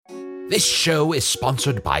This show is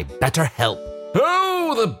sponsored by BetterHelp.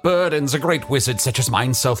 Oh, the burdens a great wizard such as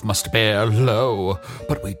myself must bear, lo.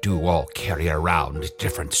 But we do all carry around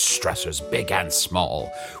different stressors, big and small.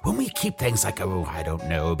 When we keep things like,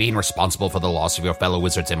 being responsible for the loss of your fellow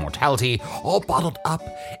wizard's immortality, all bottled up,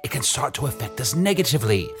 it can start to affect us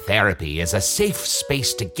negatively. Therapy is a safe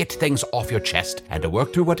space to get things off your chest and to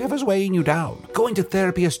work through whatever's weighing you down. Going to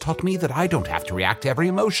therapy has taught me that I don't have to react to every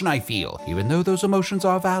emotion I feel, even though those emotions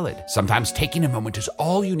are valid. Sometimes taking a moment is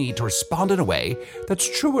all you need to respond in a way that's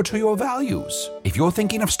truer to your values. If you're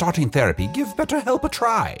thinking of starting therapy, give BetterHelp a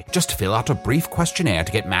try. Just fill out a brief questionnaire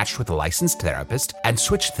to get matched with a licensed therapist and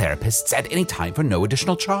switch therapists at any time for no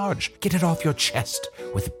additional charge. Get it off your chest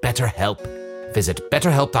with BetterHelp. Visit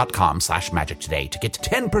betterhelp.com/magic today to get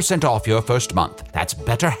 10% off your first month. That's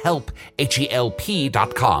BetterHelp,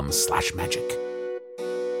 HELP.com/magic.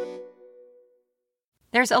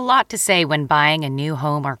 There's a lot to say when buying a new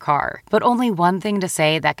home or car, but only one thing to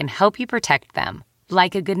say that can help you protect them.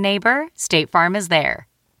 Like a good neighbor, State Farm is there.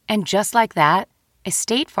 And just like that, a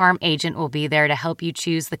State Farm agent will be there to help you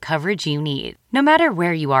choose the coverage you need, no matter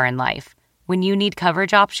where you are in life. When you need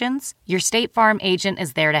coverage options, your State Farm agent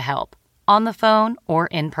is there to help, on the phone or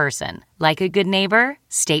in person. Like a good neighbor,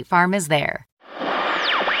 State Farm is there.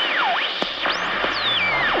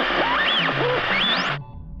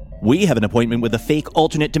 We have an appointment with a fake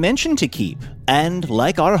alternate dimension to keep, and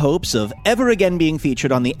like our hopes of ever again being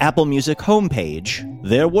featured on the Apple Music homepage,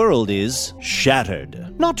 their world is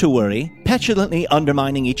shattered. Not to worry, petulantly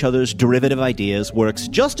undermining each other's derivative ideas works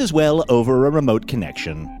just as well over a remote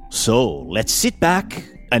connection. So, let's sit back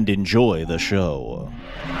and enjoy the show.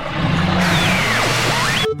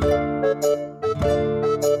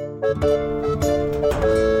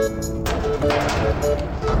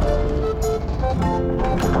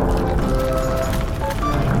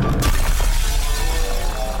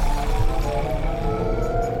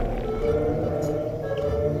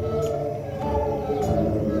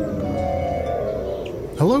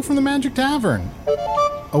 Hello from the Magic Tavern,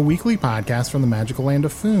 a weekly podcast from the magical land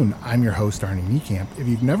of Foon. I'm your host, Arnie Niekamp. If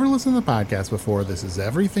you've never listened to the podcast before, this is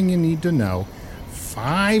everything you need to know.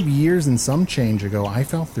 5 years and some change ago, I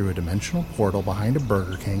fell through a dimensional portal behind a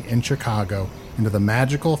Burger King in Chicago into the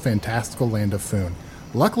magical, fantastical land of Foon.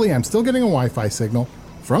 Luckily, I'm still getting a Wi-Fi signal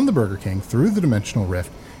from the Burger King through the dimensional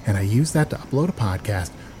rift, and I use that to upload a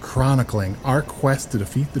podcast chronicling our quest to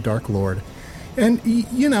defeat the Dark Lord. And,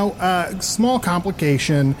 small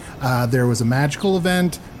complication, there was a magical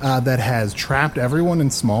event that has trapped everyone in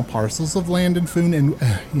small parcels of land in Foon, and,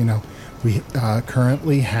 we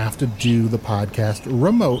currently have to do the podcast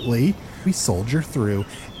remotely. We soldier through,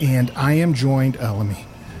 and I am joined, let me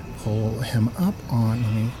pull him up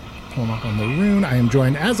on the rune. I am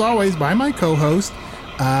joined, as always, by my co-host.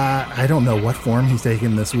 I don't know what form he's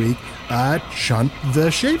taken this week, Chunt the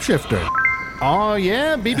Shapeshifter. Oh,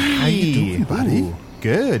 yeah, baby. How you doing, buddy? Ooh,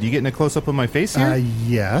 good. You getting a close-up of my face here?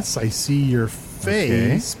 Yes, I see your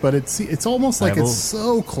face, but it's almost like it's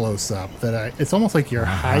so close-up that it's almost like you're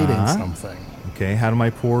hiding something. Okay, how do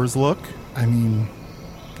my pores look? I mean,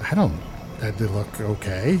 they look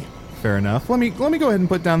okay. Fair enough. Let me go ahead and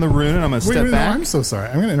put down the rune, and I'm going to step back. No, I'm so sorry.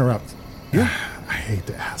 I'm going to interrupt. Yeah. I hate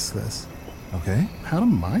to ask this. Okay. How do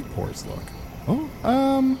my pores look?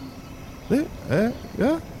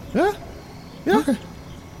 Yeah. Okay.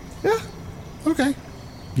 Yeah. Okay.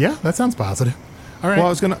 Yeah, that sounds positive. All right. Well,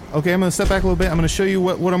 I'm going to step back a little bit. I'm going to show you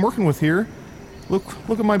what I'm working with here. Look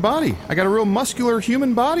at my body. I got a real muscular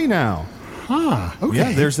human body now. Huh. Okay.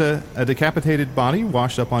 Yeah, there's a decapitated body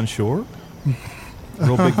washed up on shore.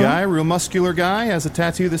 Real big guy, real muscular guy, has a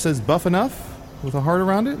tattoo that says buff enough with a heart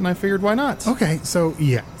around it, and I figured why not? Okay, so,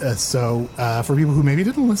 yeah. For people who maybe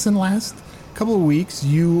didn't listen last couple of weeks,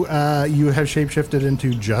 you have shapeshifted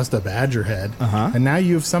into just a badger head, and now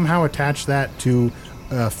you've somehow attached that to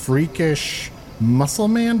a freakish muscle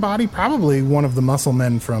man body, probably one of the muscle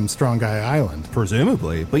men from Strong Guy Island.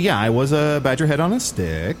 Presumably. But yeah, I was a badger head on a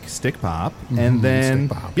stick pop, and then,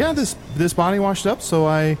 this body washed up, so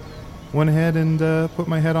I went ahead and put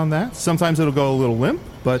my head on that. Sometimes it'll go a little limp,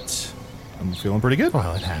 but I'm feeling pretty good.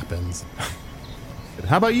 Well, it happens.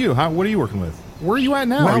 How about you? What are you working with? Where are you at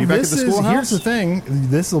now? Well, are you back at the schoolhouse? Here's the thing.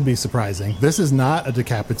 This will be surprising. This is not a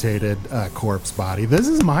decapitated corpse body. This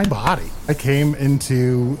is my body. I came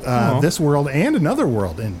into this world and another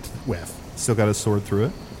world with. Still got a sword through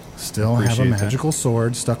it. Still have a magical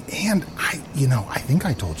sword stuck. And I think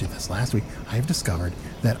I told you this last week. I've discovered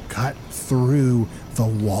that cut through the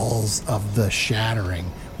walls of the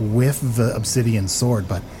shattering with the obsidian sword.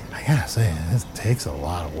 But I gotta say, it takes a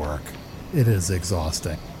lot of work. It is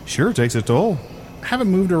exhausting. Sure, it takes a toll. I haven't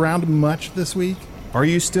moved around much this week. Are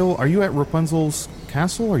you at Rapunzel's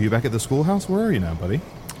castle? Are you back at the schoolhouse? Where are you now, buddy?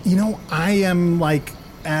 I am like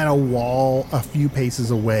at a wall a few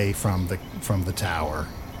paces away from the tower.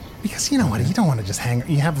 Because you know what? You don't want to just hang.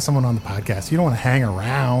 You have someone on the podcast. You don't want to hang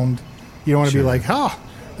around. You don't want to be like, oh,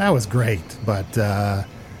 that was great. But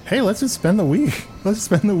hey, let's just spend the week. Let's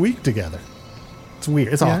spend the week together. It's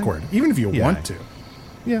weird. It's awkward, even if you want to.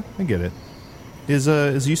 Yeah, I get it. Is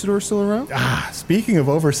Usador still around? Speaking of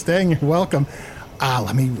overstaying, you're welcome.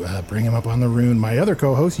 Let me bring him up on the rune. My other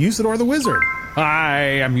co-host, Usador the Wizard. I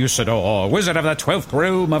am Usador, wizard of the 12th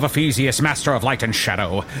realm of Ephesius, master of light and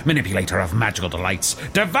shadow, manipulator of magical delights,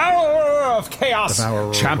 devourer of chaos,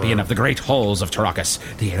 champion of the great halls of Tarakas.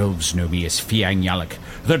 The elves know me as Fiang Yalak,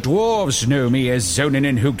 the dwarves know me as Zonin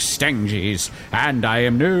and Hoogstanges, and I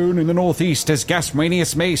am known in the northeast as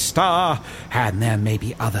Gasmanius Maystar, and there may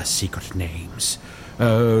be other secret names.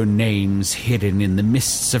 Oh, names hidden in the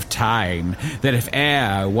mists of time that if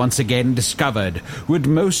e'er once again discovered would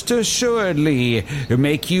most assuredly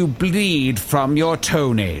make you bleed from your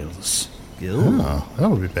toenails. Oh, that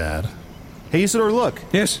would be bad. Hey, Usador, look.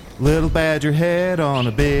 Yes? Little badger head on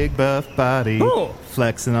a big buff body. Oh.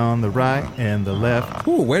 Flexing on the right and the left.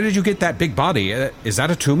 Oh, where did you get that big body? Is that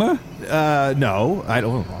a tumor? No, I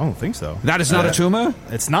don't think so. That is not a tumor?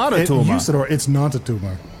 It's not a tumor. Usador, it's not a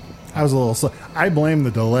tumor. I was a little slow. I blame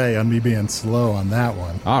the delay on me being slow on that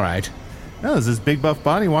one. All right. No, this big buff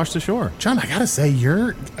body washed ashore. John, I gotta say,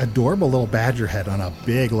 you're adorable little badger head on a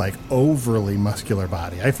big, like, overly muscular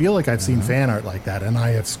body. I feel like I've seen fan art like that, and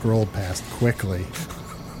I have scrolled past quickly.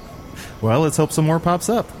 Well, let's hope some more pops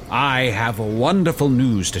up. I have wonderful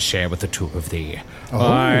news to share with the two of thee.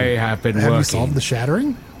 I have been working... Have you solved the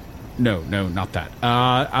shattering? No, not that.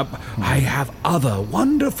 I have other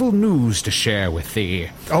wonderful news to share with thee.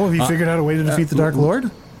 Oh, have you figured out a way to defeat the Dark Lord?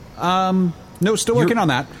 No, still working on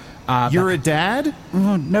that. You're a dad?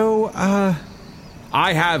 No,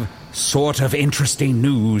 I have sort of interesting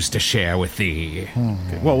news to share with thee.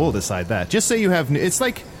 Okay, well, we'll decide that. Just say you have... It's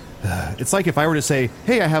like if I were to say,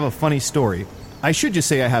 hey, I have a funny story. I should just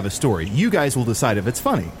say I have a story. You guys will decide if it's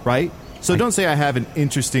funny, right? So don't say I have an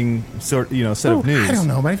interesting set of news. I don't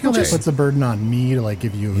know, but I feel that puts a burden on me to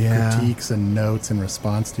give you critiques and notes in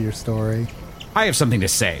response to your story. I have something to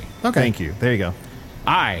say. Okay. Thank you. There you go.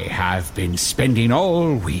 I have been spending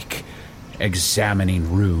all week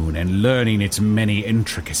examining Rune and learning its many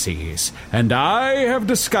intricacies, and I have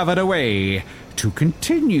discovered a way to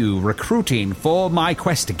continue recruiting for my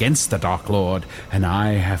quest against the Dark Lord, and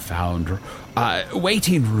I have found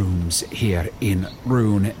waiting rooms here in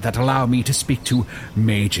Rune that allow me to speak to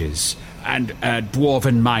mages and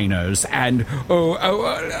dwarven miners and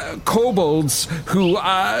kobolds who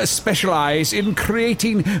specialize in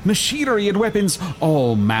creating machinery and weapons,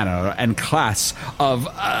 all manner and class of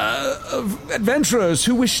adventurers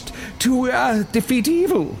who wished to defeat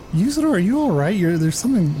evil. Usador, are you all right? There's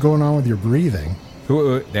something going on with your breathing.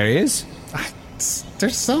 There is?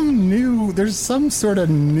 There's some sort of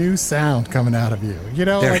new sound coming out of you.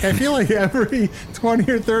 I feel like every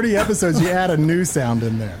 20 or 30 episodes you add a new sound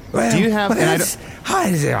in there. Do you have...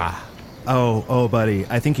 Oh, buddy,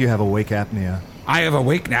 I think you have awake apnea. I have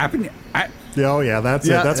awake apnea? Oh, yeah, that's it.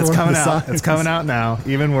 That's it's coming out. signs. It's coming out now.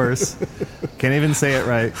 Even worse. Can't even say it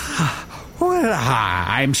right. Well,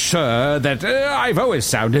 I'm sure that I've always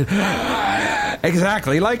sounded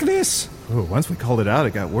exactly like this. Ooh, once we called it out,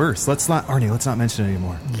 it got worse. Let's not mention it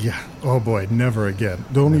anymore. Yeah. Oh boy, never again.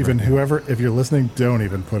 If you're listening, don't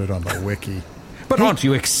even put it on the wiki. But aren't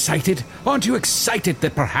you excited? Aren't you excited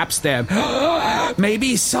that perhaps there may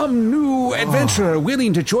be some new adventurer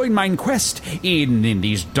willing to join my quest in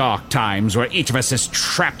these dark times where each of us is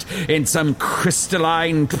trapped in some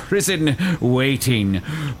crystalline prison, waiting,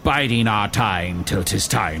 biding our time till 'tis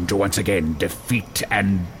time to once again defeat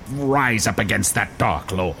and rise up against that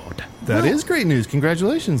Dark Lord. That is great news.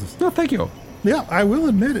 Congratulations. Oh, thank you. Yeah, I will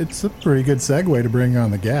admit it's a pretty good segue to bring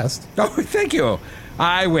on the guest. Oh, thank you.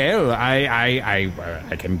 I will.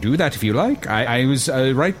 I can do that if you like. I was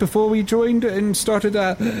right before we joined and started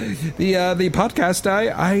the podcast.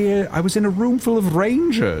 I was in a room full of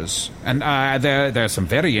rangers, and there's some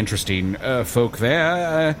very interesting folk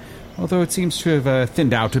there. Although it seems to have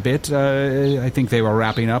thinned out a bit. I think they were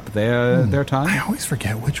wrapping up their time. I always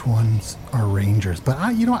forget which ones are rangers,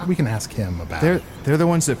 but you know what? We can ask him about it. They're the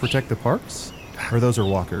ones that protect the parks? Or those are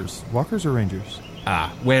walkers? Walkers or rangers?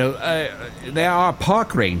 There are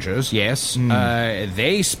park rangers, yes.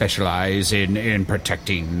 They specialize in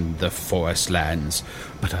protecting the forest lands.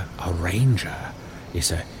 But a ranger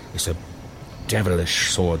is a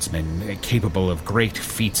devilish swordsman capable of great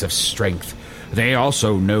feats of strength. They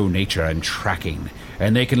also know nature and tracking,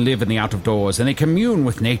 and they can live in the out of doors, and they commune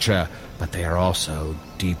with nature, but they are also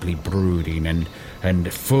deeply brooding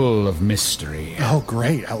and full of mystery. Oh,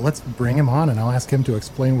 great. Let's bring him on, and I'll ask him to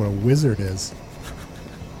explain what a wizard is.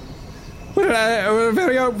 Well,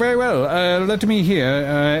 very well. Let me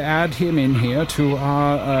add him in here to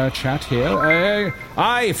our chat here.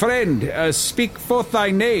 Aye, friend, speak forth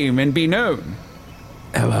thy name and be known.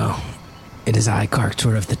 Hello. It is I,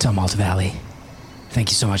 Karktor of the Tumult Valley. Thank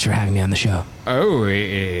you so much for having me on the show. Oh,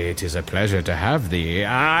 it is a pleasure to have thee.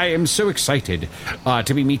 I am so excited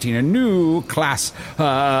to be meeting a new class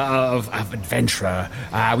of adventurer.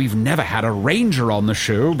 We've never had a ranger on the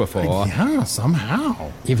show before. Yeah,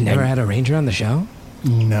 somehow. You've never had a ranger on the show?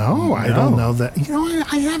 No, I don't know that.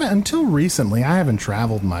 I haven't, until recently, I haven't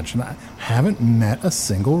traveled much, and I haven't met a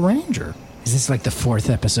single ranger. Is this like the 4th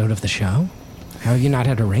episode of the show? How have you not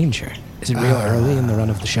had a ranger? Is it real early in the run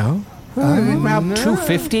of the show? About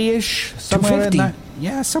 250-ish. 250?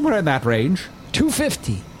 Yeah, somewhere in that range.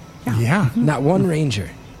 250? Yeah. Not one ranger.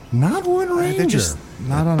 Not one ranger. They're just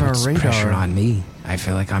not on our Puts radar. pressure on me. I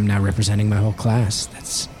feel like I'm now representing my whole class.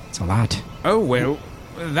 That's a lot. Oh, well,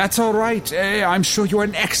 that's all right. I'm sure you're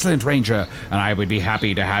an excellent ranger, and I would be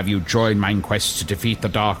happy to have you join my quest to defeat the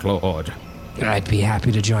Dark Lord. I'd be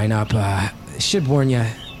happy to join up. Should warn you,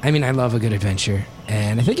 I mean, I love a good adventure.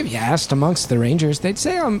 And I think if you asked amongst the rangers, they'd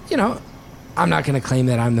say, I'm not going to claim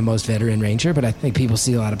that I'm the most veteran ranger, but I think people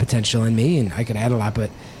see a lot of potential in me, and I could add a lot. But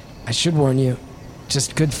I should warn you,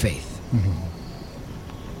 just good faith.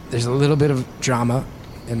 Mm-hmm. There's a little bit of drama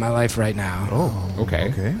in my life right now. Oh,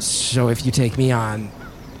 okay. So if you take me on,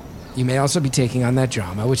 you may also be taking on that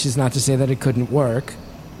drama, which is not to say that it couldn't work.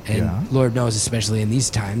 And Lord knows, especially in these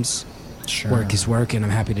times, work is work, and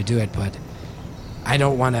I'm happy to do it. But I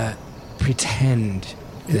don't want to pretend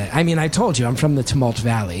that... I mean, I told you, I'm from the Tumult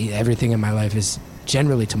Valley. Everything in my life is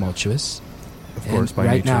generally tumultuous. Of course, by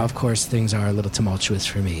right nature. now, of course, things are a little tumultuous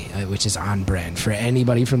for me, which is on brand. For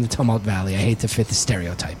anybody from the Tumult Valley, I hate to fit the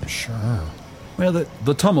stereotype. Sure. Well,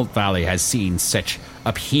 the Tumult Valley has seen such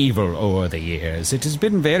upheaval over the years. It has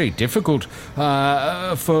been very difficult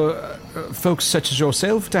for folks such as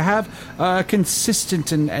yourself to have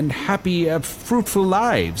consistent and happy, fruitful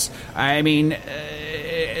lives. I mean,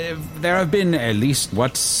 there have been at least,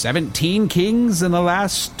 17 kings in the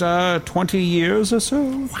last 20 years or so?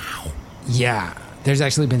 Wow. Yeah. There's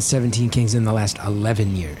actually been 17 kings in the last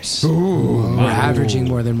 11 years. Ooh. We're averaging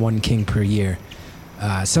more than one king per year.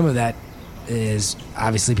 Some of that is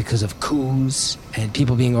obviously because of coups and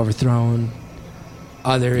people being overthrown.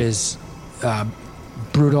 Other is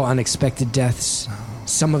brutal, unexpected deaths.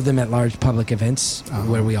 Some of them at large public events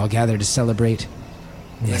where we all gather to celebrate.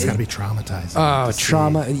 That's got to be traumatizing. Oh,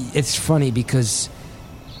 trauma. It's funny because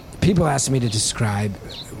people ask me to describe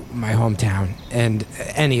my hometown, and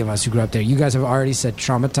any of us who grew up there, you guys have already said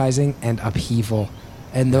traumatizing and upheaval,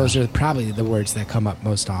 and those are probably the words that come up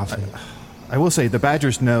most often. I will say the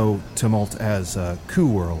Badgers know Tumult as Coup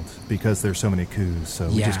World because there's so many coups, so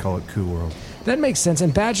we just call it Coup World. That makes sense,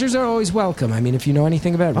 and Badgers are always welcome. I mean, if you know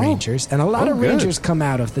anything about Rangers, and a lot of Rangers come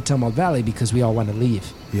out of the Tumult Valley because we all want to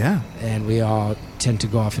leave. Yeah. And we all tend to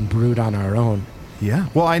go off and brood on our own. Yeah.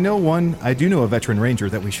 Well, I do know a veteran Ranger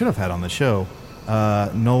that we should have had on the show.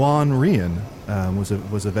 Nolan Rian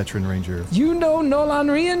was a veteran Ranger. You know Nolan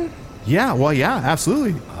Rian? Yeah, well, yeah,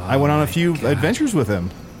 absolutely. I went on a few adventures with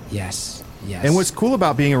him. Yes. And what's cool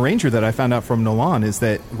about being a ranger that I found out from Nolan is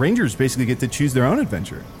that rangers basically get to choose their own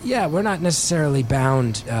adventure. Yeah, we're not necessarily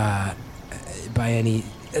bound by any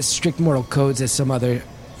strict moral codes as some other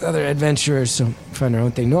adventurers find their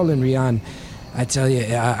own thing. Nolan Rian, I tell you,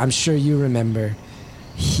 I'm sure you remember,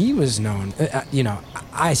 he was known,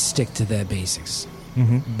 I stick to the basics.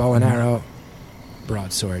 Mm-hmm. Bow and arrow,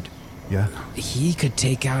 broadsword. Yeah. He could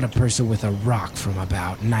take out a person with a rock from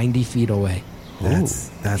about 90 feet away. That's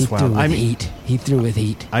wild. He threw with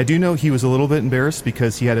heat. I do know he was a little bit embarrassed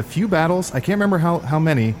because he had a few battles. I can't remember how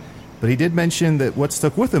many, but he did mention that what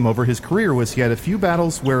stuck with him over his career was he had a few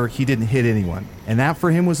battles where he didn't hit anyone, and that for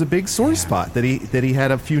him was a big sore spot. That he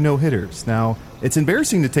had a few no hitters. Now it's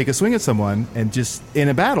embarrassing to take a swing at someone and just in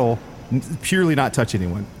a battle purely not touch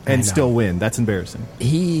anyone and still win. That's embarrassing.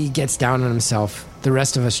 He gets down on himself. The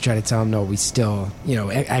rest of us try to tell him, no, we still,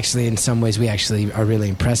 actually in some ways we actually are really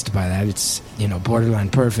impressed by that. It's, borderline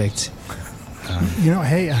perfect.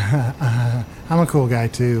 Hey, I'm a cool guy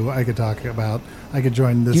too. I could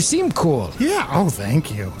join this. You seem cool. Yeah. Oh,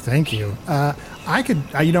 thank you.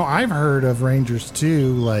 I've heard of Rangers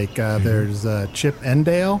too. Like there's Chip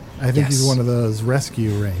Endale. I think he's one of those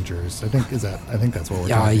rescue Rangers. I think that's what we're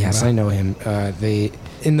talking about. Yes, I know him.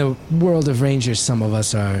 In the world of Rangers, some of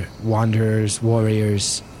us are wanderers,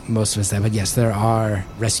 warriors. most of us that. But yes, there are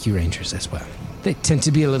rescue rangers as well. They tend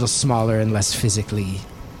to be a little smaller and less physically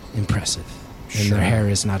impressive. And their hair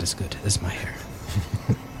is not as good as my hair.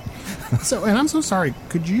 So, and I'm so sorry,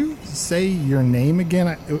 could you say your name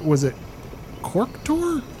again? Was it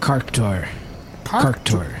Corktor? Karktor.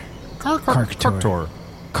 Karktor. Karktor.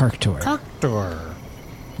 Karktor. Karktor.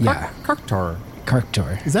 Yeah. Karktor.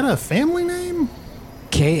 Karktor. Is that a family name?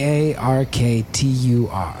 Karktur.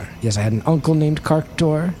 Yes, I had an uncle named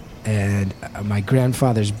Karktor, and my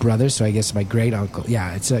grandfather's brother, so I guess my great uncle.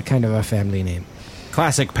 Yeah, it's a kind of a family name.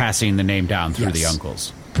 Classic passing the name down through the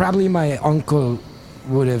uncles. Probably my uncle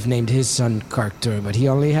would have named his son Karktur, but he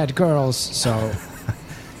only had girls, so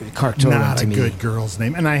Karktur went Not to a me. good girl's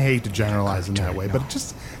name. And I hate to generalize in that Karktur, way, no. but it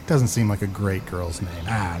just doesn't seem like a great girl's name.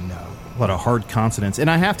 No. A lot of hard consonants. And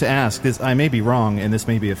I have to ask, this, I may be wrong, and this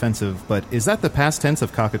may be offensive, but is that the past tense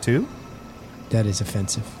of cockatoo? That is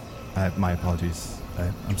offensive. My apologies.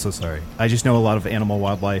 I'm so sorry. I just know a lot of animal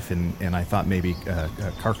wildlife, and I thought maybe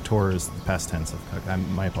Karktor is the past tense of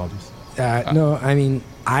my apologies. No, I mean,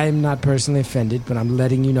 I'm not personally offended, but I'm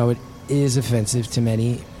letting you know it is offensive to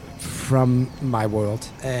many from my world.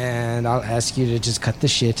 And I'll ask you to just cut the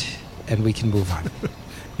shit, and we can move on.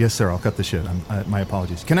 Yes, sir. I'll cut the shit. My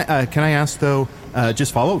apologies. Can I ask, though,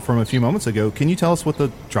 just follow up from a few moments ago, can you tell us what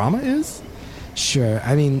the drama is? Sure.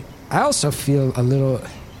 I mean, I also feel a little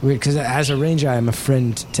weird because as a ranger, I'm a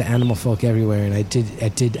friend to animal folk everywhere, and I did.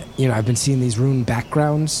 I've been seeing these rune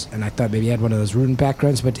backgrounds, and I thought maybe I had one of those rune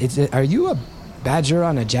backgrounds. But are you a badger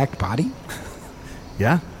on a jacked body?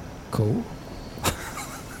 Yeah. Cool.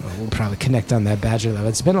 Well, we'll probably connect on that badger level.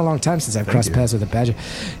 It's been a long time since I've crossed paths with a badger.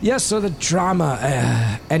 Yeah, so the drama,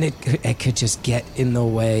 and it could just get in the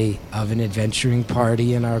way of an adventuring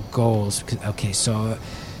party and our goals. Okay, so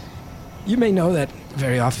you may know that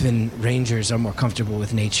very often rangers are more comfortable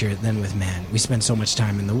with nature than with man. We spend so much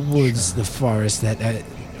time in the woods, the forest, that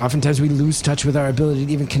oftentimes we lose touch with our ability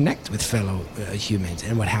to even connect with fellow humans.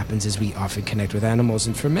 And what happens is we often connect with animals.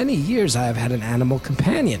 And for many years, I have had an animal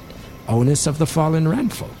companion, Onus of the Fallen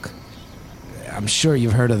Ramfolk. I'm sure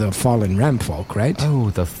you've heard of the Fallen Ramfolk, right? Oh,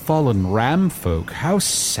 the fallen Ramfolk. How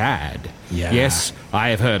sad. Yeah. Yes, I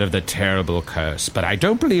have heard of the terrible curse, but I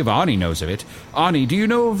don't believe Arnie knows of it. Arnie, do you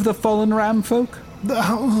know of the fallen Ramfolk?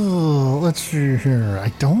 Let's see here. I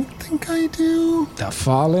don't think I do. The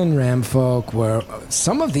Fallen Ramfolk were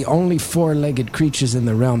some of the only four-legged creatures in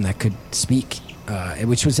the realm that could speak,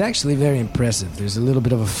 which was actually very impressive. There's a little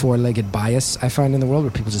bit of a four-legged bias I find in the world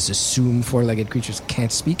where people just assume four-legged creatures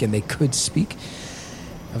can't speak, and they could speak.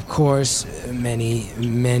 Of course, many,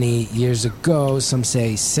 many years ago, some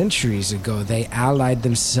say centuries ago, they allied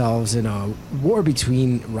themselves in a war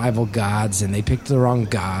between rival gods, and they picked the wrong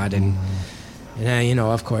god, and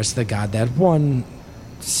of course, the god that won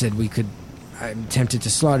said I'm tempted to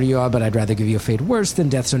slaughter you all, but I'd rather give you a fate worse than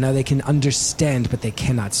death. So now they can understand, but they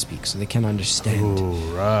cannot speak. So they can understand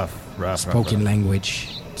spoken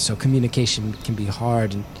language. So communication can be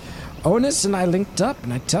hard. And Onus and I linked up,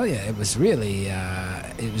 and I tell you, it was really,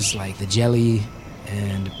 it was like the jelly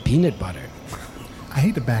and peanut butter. I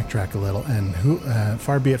hate to backtrack a little, and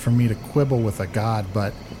far be it from me to quibble with a god,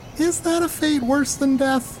 but is that a fate worse than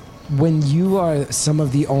death? When you are some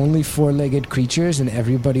of the only four-legged creatures and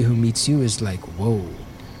everybody who meets you is like, whoa,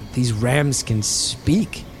 these rams can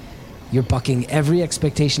speak. You're bucking every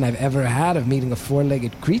expectation I've ever had of meeting a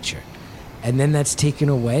four-legged creature. And then that's taken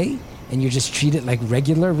away, and you're just treated like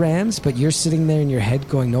regular rams, but you're sitting there in your head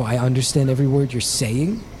going, no, I understand every word you're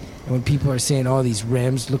saying. And when people are saying, oh, these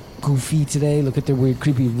rams look goofy today, look at their weird,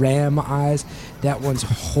 creepy ram eyes, that one's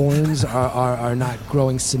horns are not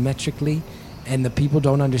growing symmetrically, and the people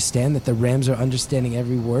don't understand that the rams are understanding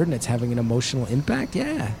every word and it's having an emotional impact,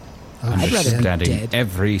 yeah. I'd rather be dead.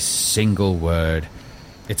 Every single word.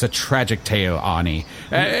 It's a tragic tale, Arnie.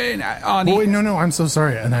 Arnie. Oh, wait, no, I'm so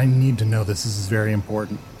sorry, and I need to know this. This is very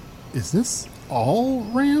important. Is this all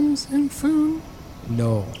rams in Foon?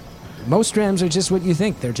 No. Most rams are just what you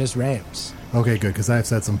think. They're just rams. Okay, good, because I've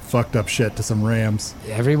said some fucked up shit to some rams.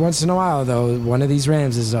 Every once in a while, though, one of these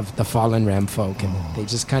rams is of the fallen ram folk, and they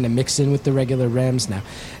just kind of mix in with the regular rams now.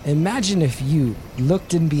 Imagine if you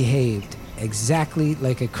looked and behaved exactly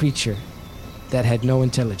like a creature that had no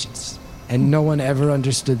intelligence, and no one ever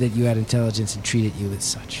understood that you had intelligence and treated you as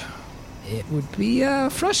such. It would be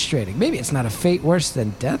frustrating. Maybe it's not a fate worse than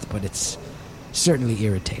death, but it's certainly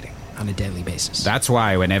irritating on a daily basis. That's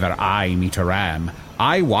why whenever I meet a ram,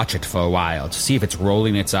 I watch it for a while to see if it's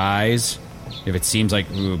rolling its eyes. If it seems like,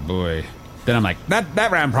 oh boy, then I'm like,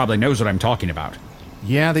 that ram probably knows what I'm talking about.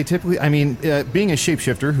 Yeah, they typically, being a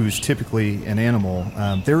shapeshifter who's typically an animal,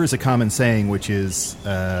 there is a common saying which is,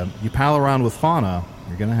 you pal around with fauna,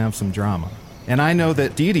 You're going to have some drama. And I know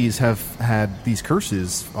that deities have had these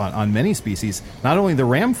curses on many species, not only the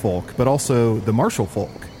ram folk, but also the martial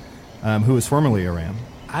folk, who was formerly a ram.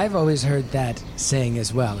 I've always heard that saying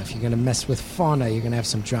as well. If you're going to mess with fauna, you're going to have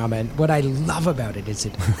some drama. And what I love about it is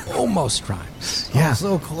it almost rhymes. Yeah,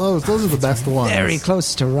 so close. Those are the best ones. Very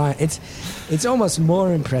close to rhyme. It's almost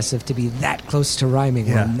more impressive to be that close to rhyming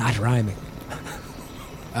while not rhyming.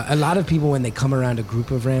 A lot of people, when they come around a group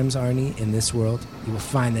of rams, Arnie, in this world, you will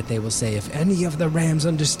find that they will say, if any of the rams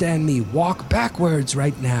understand me, walk backwards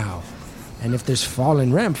right now. And if there's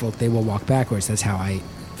fallen ram folk, they will walk backwards. That's how I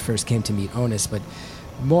first came to meet Onus. But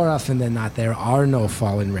more often than not, there are no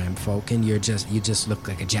fallen ram folk, and you just look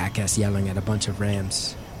like a jackass yelling at a bunch of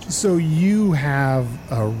rams. So you have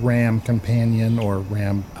a ram companion or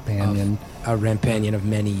ram companion? A ram companion of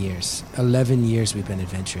many years. 11 years we've been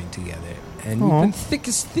adventuring together. And we've been thick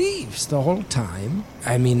as thieves the whole time.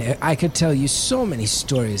 I mean, I could tell you so many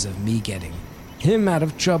stories of me getting him out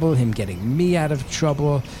of trouble, him getting me out of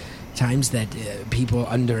trouble. Times that people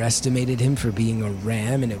underestimated him for being a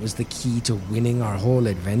ram, and it was the key to winning our whole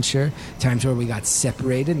adventure. Times where we got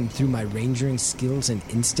separated, and through my rangering skills and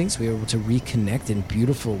instincts, we were able to reconnect in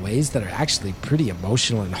beautiful ways that are actually pretty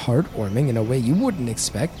emotional and heartwarming in a way you wouldn't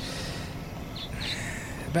expect.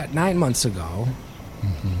 About 9 months ago,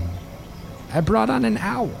 I brought on an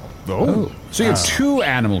owl. Oh. So you have two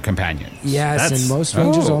animal companions. Yes, and most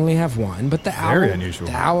rangers only have one, but the Very unusual.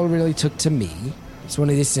 The owl really took to me. It's one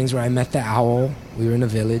of these things where I met the owl. We were in a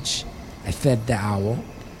village. I fed the owl.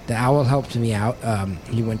 The owl helped me out.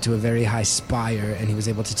 He went to a very high spire, and he was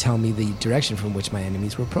able to tell me the direction from which my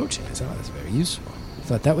enemies were approaching. I thought, that's very useful. I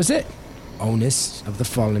thought that was it. Onus of the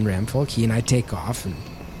fallen ram folk, he and I take off, and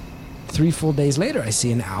 3 full days later, I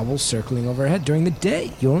see an owl circling overhead during the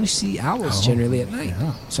day. You only see owls generally at night.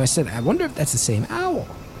 Yeah. So I said, I wonder if that's the same owl.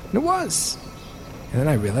 And it was. And then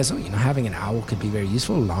I realized, having an owl could be very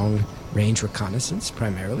useful. Long-range reconnaissance,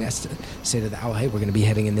 primarily. I say to the owl, hey, we're going to be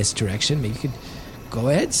heading in this direction. Maybe you could go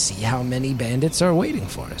ahead, see how many bandits are waiting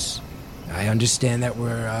for us. I understand that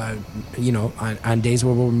we're, on days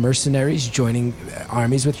where we're mercenaries joining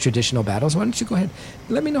armies with traditional battles. Why don't you go ahead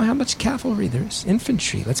and let me know how much cavalry there's,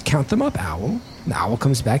 infantry. Let's count them up, owl. And the owl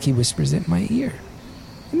comes back, he whispers in my ear.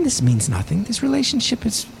 And this means nothing. This relationship,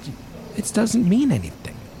 it doesn't mean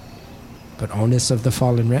anything. But Onus of the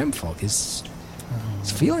fallen ram folk, his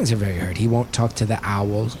feelings are very hurt. He won't talk to the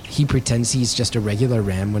owl. He pretends he's just a regular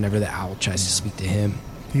ram whenever the owl tries to speak to him.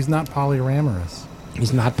 He's not polyramorous.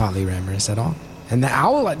 He's not polyramorous at all. And the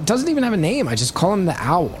owl doesn't even have a name. I just call him the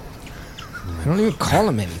owl. I don't even call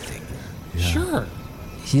him anything. Yeah. Sure.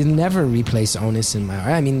 He'll never replace Onus in my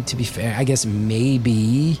heart. I mean, to be fair, I guess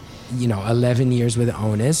maybe, 11 years with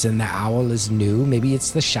Onus and the owl is new. Maybe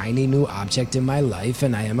it's the shiny new object in my life,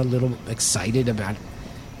 and I am a little excited about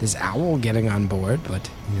this owl getting on board, but...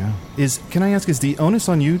 Yeah. Can I ask, is the onus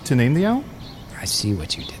on you to name the owl? I see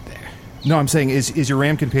what you did there. No, I'm saying, is your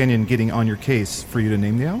ram companion getting on your case for you to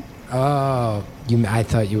name the owl? Oh, I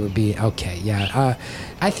thought you would be... Okay, yeah.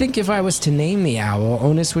 I think if I was to name the owl,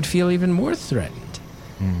 Onus would feel even more threatened.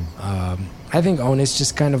 I think Onus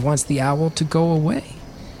just kind of wants the owl to go away.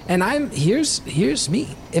 And here's me.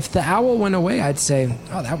 If the owl went away, I'd say,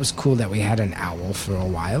 oh, that was cool that we had an owl for a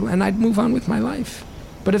while, and I'd move on with my life.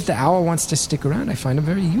 But if the owl wants to stick around, I find him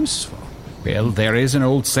very useful. Well, there is an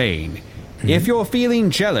old saying. If you're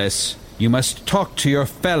feeling jealous, you must talk to your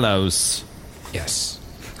fellows. Yes.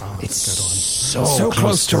 Oh, it's so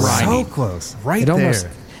close to rhyming. So close. Right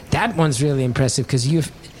there. That one's really impressive, because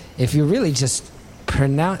if you really just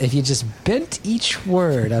if you just bent each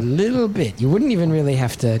word a little bit, you wouldn't even really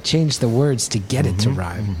have to change the words to get it to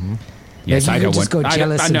rhyme. Yes, I don't want to go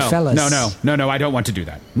jealous and fellas. No, I don't want to do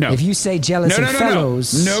that. No. If you say jealous and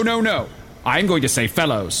fellows... No. I'm going to say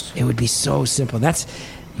fellows. It would be so simple. That's...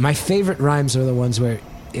 My favorite rhymes are the ones where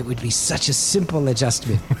it would be such a simple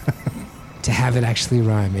adjustment to have it actually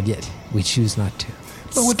rhyme, and yet we choose not to.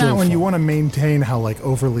 But with that one, you want to maintain how,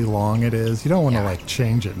 overly long it is. You don't want to,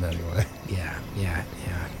 change it in any way. Yeah.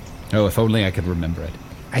 Oh, if only I could remember it.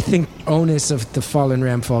 I think Onus of the fallen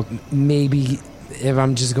ram folk, maybe, if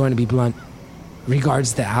I'm just going to be blunt,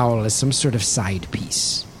 regards the owl as some sort of side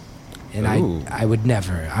piece. And I would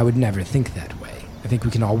never think that way. I think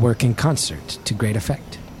we can all work in concert to great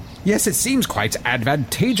effect. Yes, it seems quite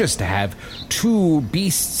advantageous to have two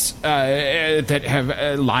beasts that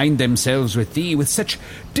have lined themselves with thee with such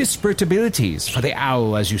disparate abilities. For the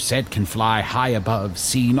owl, as you said, can fly high above,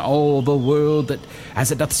 seeing all the world that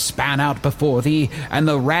as it doth span out before thee, and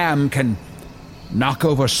the ram can knock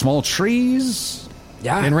over small trees.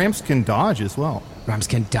 Yeah. And rams can dodge as well. Rams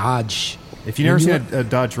can dodge. If you've never seen a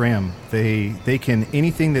Dodge Ram, they can,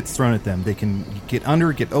 anything that's thrown at them, they can get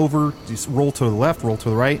under, get over, just roll to the left, roll to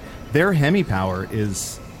the right. Their Hemi power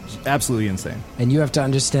is absolutely insane. And you have to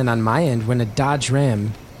understand on my end, when a Dodge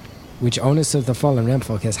Ram, which Onus of the Fallen Ram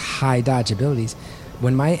folk has high dodge abilities,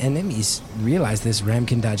 when my enemies realize this Ram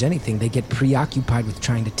can dodge anything, they get preoccupied with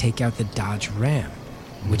trying to take out the Dodge Ram,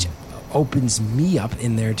 which opens me up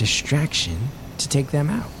in their distraction to take them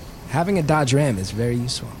out. Having a Dodge Ram is very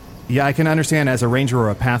useful. Yeah, I can understand as a Ranger or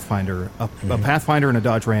a Pathfinder. A Pathfinder and a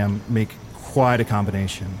Dodge Ram make quite a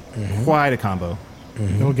combination. Quite a combo.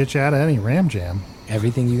 It'll get you out of any Ram jam.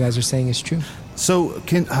 Everything you guys are saying is true. So,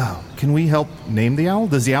 can we help name the owl?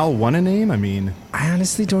 Does the owl want a name? I mean... I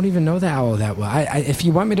honestly don't even know the owl that well. If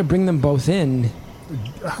you want me to bring them both in,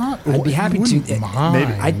 I'd be happy to.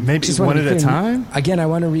 Maybe one at a time? Again, I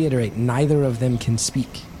want to reiterate, neither of them can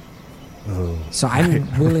speak. Oh. So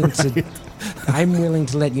I'm willing to... I'm willing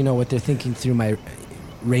to let you know what they're thinking through my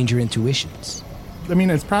Ranger intuitions. I mean,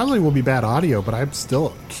 it probably will be bad audio, but I'm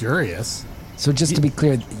still curious. So just to be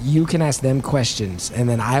clear, you can ask them questions, and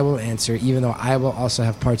then I will answer, even though I will also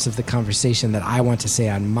have parts of the conversation that I want to say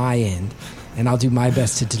on my end, and I'll do my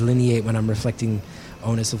best to delineate when I'm reflecting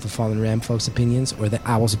Onus of the Fallen Ram folks' opinions, or the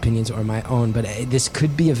Owl's opinions, or my own, but this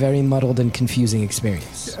could be a very muddled and confusing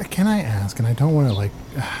experience. Can I ask, and I don't want to,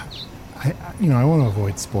 I want to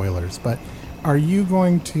avoid spoilers, but are you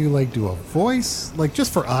going to, do a voice,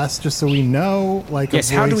 just for us, just so we know,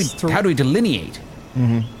 yes, a voice? How do we delineate?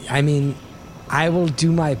 I mean... I will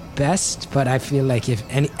do my best, but I feel like if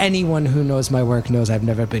anyone who knows my work knows I've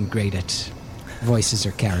never been great at voices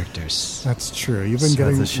or characters. That's true. You've been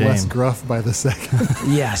getting less gruff by the second.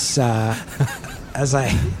 Yes. As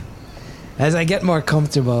I get more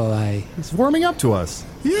comfortable, It's warming up to us.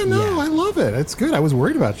 Yeah, I love it. It's good. I was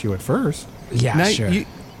worried about you at first. Yeah, now, sure.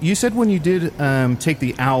 You said when you did take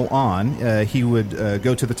the owl on, he would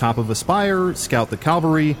go to the top of a spire, scout the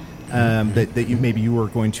cavalry, that you were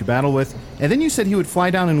going to battle with. And then you said he would fly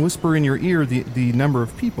down and whisper in your ear the number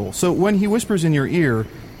of people. So when he whispers in your ear,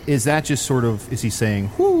 is that just sort of, is he saying,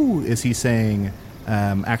 whoo? Is he saying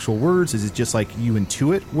actual words? Is it just like you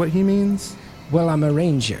intuit what he means? Well, I'm a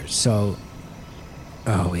ranger, so...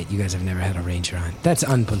 Oh, wait, you guys have never had a ranger on. That's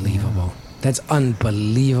unbelievable. That's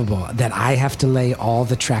unbelievable. That I have to lay all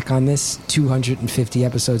the track on this 250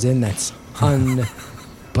 episodes in, that's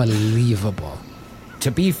unbelievable. To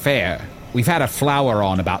be fair, we've had a flower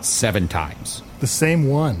on about 7 times. The same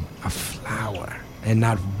one. A flower. And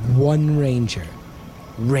not one ranger.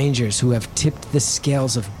 Rangers who have tipped the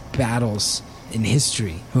scales of battles in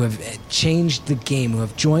history, who have changed the game, who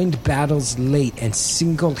have joined battles late and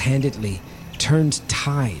single-handedly turned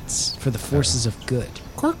tides for the forces of good.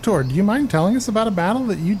 Corktor, do you mind telling us about a battle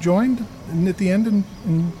that you joined at the end and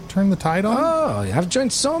turned the tide on? Oh, I've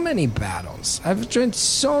joined so many battles. I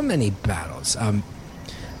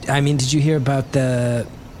mean, did you hear about there's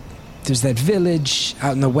that village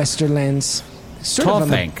out in the Westerlands?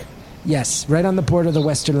 Tallthank. Yes, right on the border of the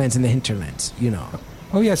Westerlands and the Hinterlands, you know.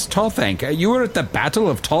 Oh, yes, Tallthank. You were at the Battle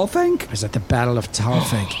of Tallthank? I was at the Battle of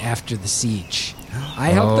Tallthank after the siege. I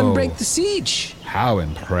helped them break the siege. How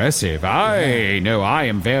impressive. I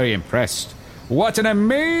am very impressed. What an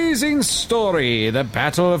amazing story, the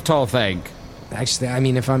Battle of Tallthank. Actually, I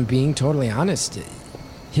mean, if I'm being totally honest,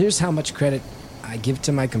 here's how much credit I give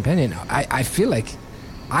to my companion. I feel like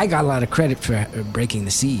I got a lot of credit for breaking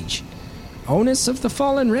the siege. Onus of the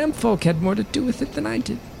Fallen Ram folk had more to do with it than I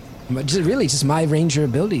did. But just my ranger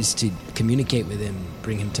abilities to communicate with him,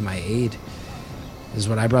 bring him to my aid, is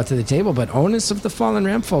what I brought to the table. But Onus of the Fallen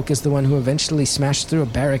Ram folk is the one who eventually smashed through a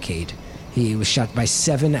barricade. He was shot by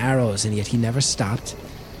 7 arrows, and yet he never stopped.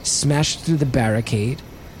 Smashed through the barricade,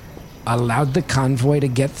 allowed the convoy to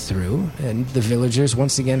get through, and the villagers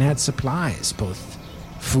once again had supplies, both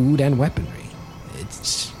food and weaponry.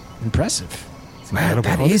 It's impressive. Wow,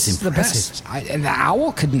 that is impressive. The best. And the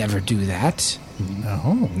owl could never do that.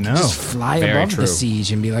 No. Just fly above the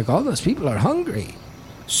siege and be like, all those people are hungry.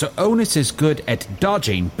 So Onus is good at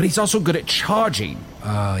dodging, but he's also good at charging.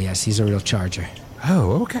 Oh, yes, he's a real charger.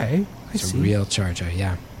 Oh, okay. He's a real charger,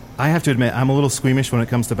 yeah. I have to admit, I'm a little squeamish when it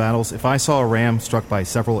comes to battles. If I saw a ram struck by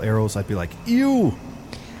several arrows, I'd be like, ew!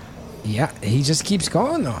 Yeah, he just keeps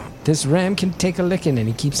going, though. This ram can take a licking, and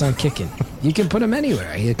he keeps on kicking. You can put him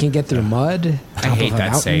anywhere. He can get through mud. I hate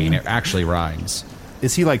that saying. It actually rhymes.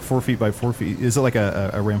 Is he like 4 feet by 4 feet? Is it like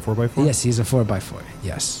a ram 4x4? Yes, he's a 4x4.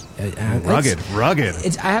 Yes.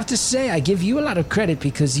 Rugged. I have to say, I give you a lot of credit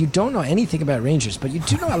because you don't know anything about rangers, but you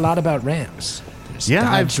do know a lot about rams. adventures.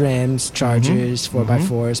 Yeah, Dodge Rams, Chargers,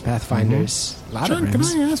 4x4s, Pathfinders. A lot of John,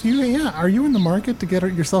 Rams. can I ask you, are you in the market to get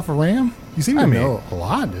yourself a Ram? You seem to know a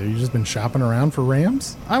lot. Have you just been shopping around for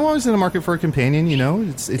Rams? I'm always in the market for a companion, you know.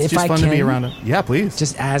 It's If just I fun to be can, around. Yeah, please.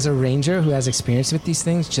 Just as a ranger who has experience with these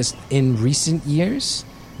things, just in recent years,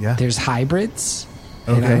 there's hybrids,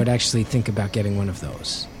 and I would actually think about getting one of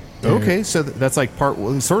those. Okay, so that's like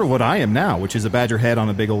sort of what I am now, which is a badger head on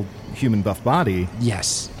a big old human buff body.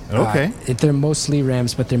 Yes. Okay. They're mostly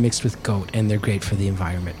Rams, but they're mixed with goat, and they're great for the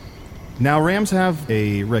environment. Now, Rams have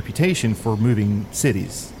a reputation for moving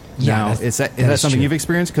cities. Yeah, now, is that something true. you've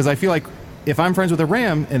experienced? Because I feel like if I'm friends with a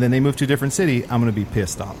Ram and then they move to a different city, I'm going to be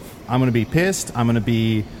pissed off. I'm going to be pissed. I'm going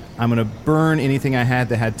to burn anything I had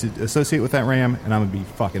that had to associate with that Ram, and I'm going to be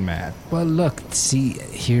fucking mad. Well, look, see,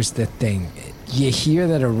 here's the thing. You hear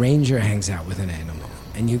that a ranger hangs out with an animal,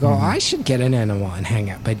 and you go, I should get an animal and hang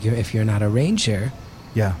out. But if you're not a ranger,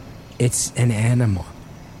 it's an animal.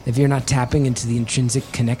 If you're not tapping into the intrinsic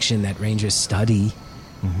connection that rangers study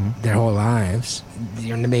their whole lives,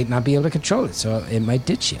 you may not be able to control it, so it might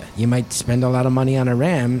ditch you. You might spend a lot of money on a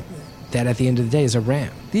ram that at the end of the day is a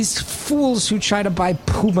ram. These fools who try to buy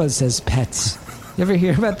pumas as pets. You ever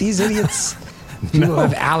hear about these idiots? People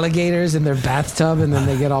have alligators in their bathtub and then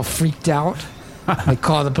they get all freaked out. They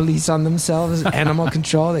call the police on themselves. Animal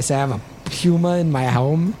control. They say, I have a puma in my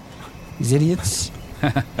home. These idiots. You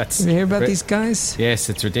ever hear about these guys? Yes,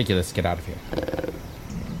 it's ridiculous. Get out of here.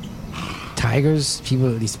 Tigers.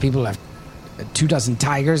 These people have 24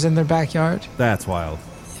 tigers in their backyard. That's wild.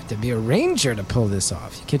 You have to be a ranger to pull this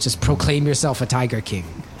off. You can't just proclaim yourself a tiger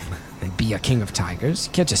king and be a king of tigers.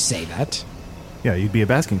 You can't just say that. Yeah, you'd be a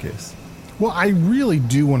basking case. Well, I really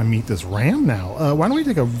do want to meet this Ram now. Why don't we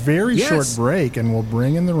take a very short break, and we'll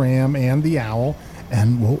bring in the Ram and the Owl,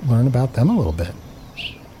 and we'll learn about them a little bit.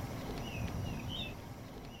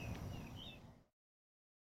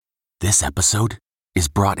 This episode is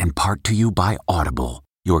brought in part to you by Audible,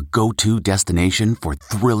 your go-to destination for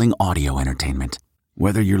thrilling audio entertainment.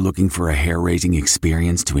 Whether you're looking for a hair-raising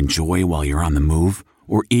experience to enjoy while you're on the move,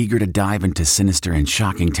 or eager to dive into sinister and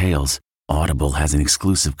shocking tales, Audible has an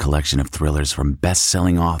exclusive collection of thrillers from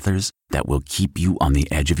best-selling authors that will keep you on the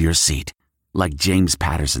edge of your seat. Like James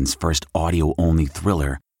Patterson's first audio-only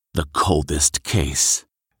thriller, The Coldest Case.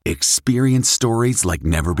 Experience stories like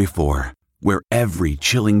never before, where every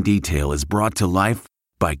chilling detail is brought to life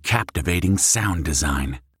by captivating sound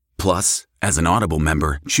design. Plus, as an Audible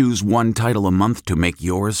member, choose one title a month to make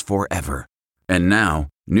yours forever. And now,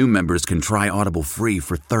 new members can try Audible free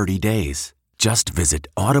for 30 days. Just visit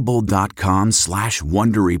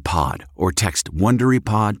audible.com/WonderyPod or text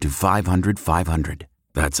WonderyPod to 500-500.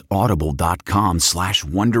 That's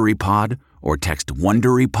audible.com/WonderyPod or text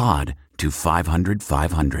WonderyPod to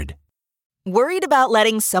 500-500. Worried about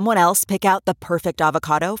letting someone else pick out the perfect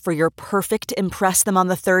avocado for your perfect impress them on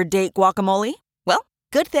the third date guacamole? Well,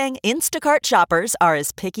 good thing Instacart shoppers are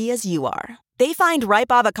as picky as you are. They find ripe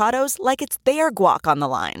avocados like it's their guac on the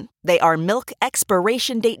line. They are milk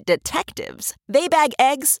expiration date detectives. They bag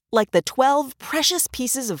eggs like the 12 precious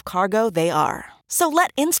pieces of cargo they are. So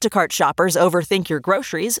let Instacart shoppers overthink your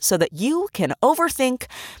groceries so that you can overthink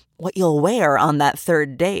what you'll wear on that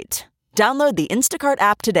third date. Download the Instacart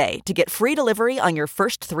app today to get free delivery on your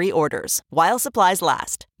first 3 orders, while supplies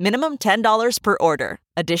last. Minimum $10 per order.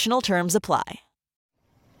 Additional terms apply.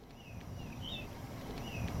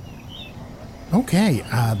 Okay,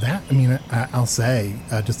 I'll say,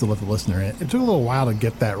 just to let the listener in, it took a little while to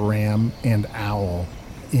get that Ram and Owl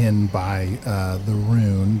in by the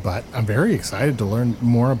rune, but I'm very excited to learn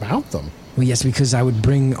more about them. Well, yes, because I would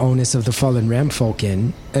bring Onus of the Fallen Ram folk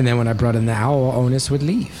in, and then when I brought in the Owl, Onus would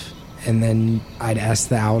leave. And then I'd ask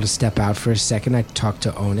the Owl to step out for a second, I'd talk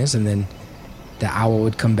to Onus, and then the Owl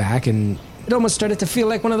would come back, and it almost started to feel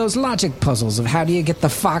like one of those logic puzzles of how do you get the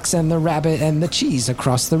fox and the rabbit and the cheese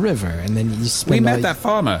across the river, and then you spend... We met that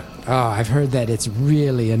farmer. Oh, I've heard that it's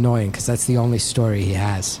really annoying, because that's the only story he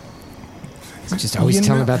has. He's just always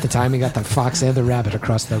telling about the time he got the fox and the rabbit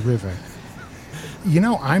across the river.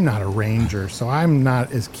 I'm not a ranger, so I'm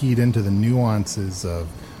not as keyed into the nuances of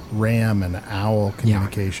Ram and Owl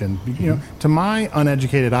communication. Yeah. To my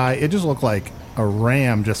uneducated eye, it just looked like a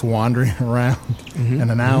ram just wandering around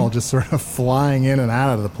and an owl just sort of flying in and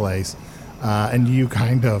out of the place, and you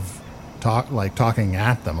kind of talking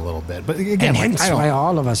at them a little bit. But again, and hence why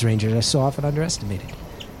all of us rangers are so often underestimated.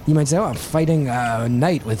 You might say, I'm fighting a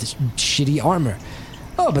knight with shitty armor.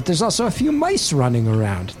 Oh, but there's also a few mice running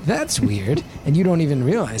around. That's weird. And you don't even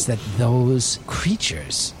realize that those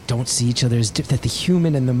creatures don't see each other as that the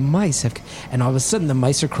human and the mice have. And all of a sudden, the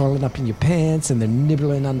mice are crawling up in your pants and they're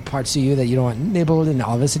nibbling on parts of you that you don't want nibbled. And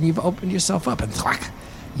all of a sudden, you've opened yourself up and thwack,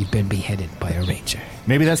 you've been beheaded by a ranger.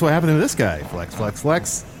 Maybe that's what happened to this guy. Flex, flex,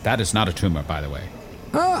 flex. That is not a tumor, by the way.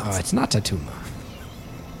 Oh, it's not a tumor.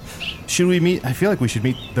 Should we meet? I feel like we should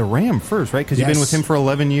meet the Ram first, right? Because you've been with him for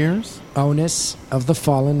 11 years. Onus of the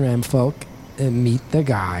fallen Ram folk. Meet the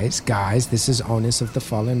guys. Guys, this is Onus of the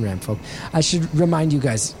fallen Ram folk. I should remind you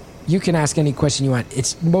guys, you can ask any question you want.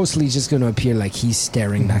 It's mostly just going to appear like he's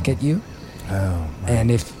staring back at you. Oh.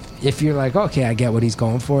 And if you're like, okay, I get what he's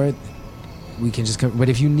going for, we can just come. But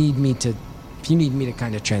if you need me to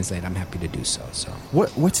kind of translate, I'm happy to do so. So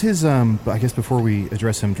what's his? I guess before we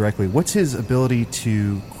address him directly, what's his ability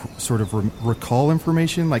to sort of recall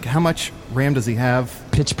information? Like, how much RAM does he have?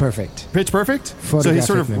 Pitch perfect. Pitch perfect. So his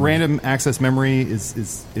sort of memory. Random access memory is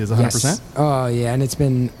 100%. Yes. Oh yeah, and it's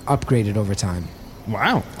been upgraded over time.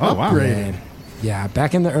 Wow. Oh wow. Yeah.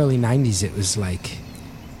 Back in the early '90s, it was like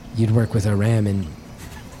you'd work with a RAM, and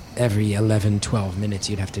every 11, 12 minutes,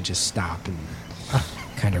 you'd have to just stop and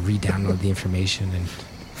kind of re-download the information. And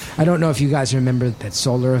I don't know if you guys remember that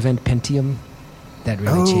solar event Pentium. That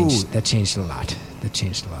really changed a lot. That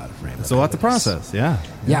changed a lot of RAM. It's a lot to process. Yeah.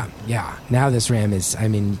 Now this RAM is,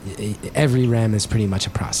 every RAM is pretty much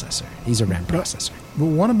a processor. He's a RAM processor. But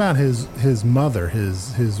what about his mother,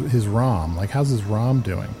 his ROM? Like, how's his ROM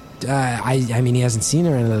doing? He hasn't seen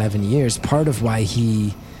her in 11 years. Part of why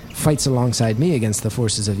he fights alongside me against the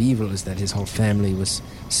forces of evil is that his whole family was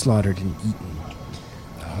slaughtered and eaten.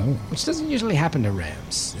 Which doesn't usually happen to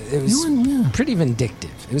rams. It was pretty vindictive.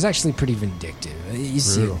 It was actually pretty vindictive. You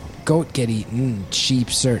see a goat get eaten, sheep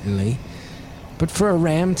certainly. But for a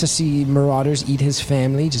ram to see marauders eat his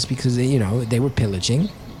family just because they were pillaging.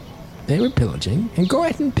 And go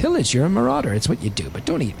ahead and pillage. You're a marauder. It's what you do. But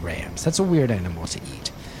don't eat rams. That's a weird animal to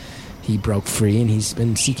eat. He broke free, and he's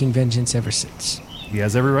been seeking vengeance ever since. He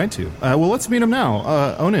has every right to. Well, let's meet him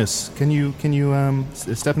now. Onus, can you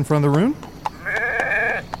step in front of the room?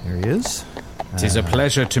 There he is. 'Tis a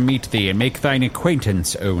pleasure to meet thee and make thine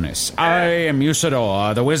acquaintance, Onus. I am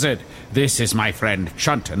Usador, the wizard. This is my friend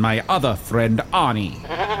Chunt and my other friend Arnie.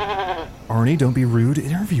 Arnie, don't be rude.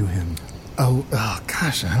 Interview him. Oh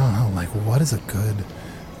gosh, I don't know. Like, what is a good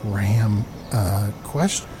ram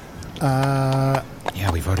question?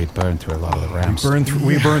 Yeah, we've already burned through a lot of the rams.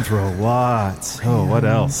 We burned through a lot. Oh, what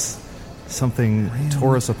else? Something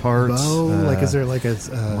tore us apart. Bow? Is there like a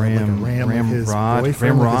ram rod?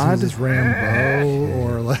 His ram bow,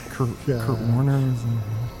 or like Kurt Warner?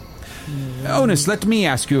 Onus, let me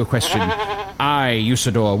ask you a question. I,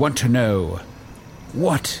 Usador, want to know,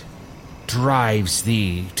 what drives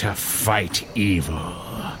thee to fight evil?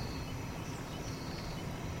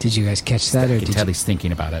 Did you guys catch that? I can tell he's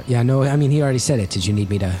thinking about it. Yeah, no, he already said it. Did you need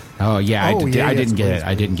me to? Oh, yeah, I didn't get it.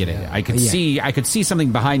 I didn't get it. I could see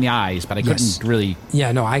something behind the eyes, but I couldn't really.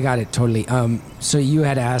 Yeah, no, I got it totally. So you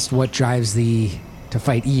had asked what drives thee to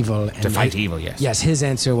fight evil. And to fight evil, yes. Yes, his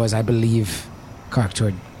answer was, I believe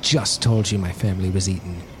Karktor just told you my family was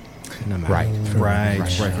eaten. And I'm right.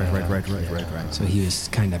 So he was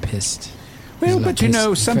kind of pissed. Well, but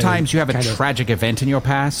sometimes you have a tragic event in your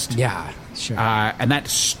past. Yeah, sure. And that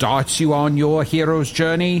starts you on your hero's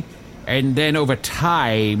journey. And then over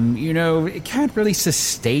time, it can't really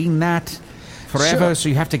sustain that forever. Sure. So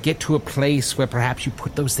you have to get to a place where perhaps you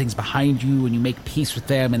put those things behind you and you make peace with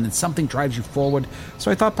them, and then something drives you forward.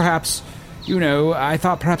 So I thought perhaps,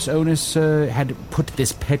 Onus had put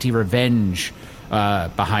this petty revenge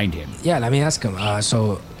behind him. Yeah, let me ask him.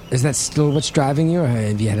 So is that still what's driving you, or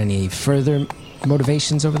have you had any further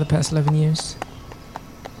motivations over the past 11 years?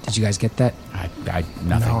 Did you guys get that?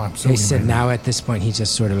 Nothing. No, absolutely. He said now at this point he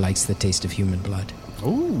just sort of likes the taste of human blood.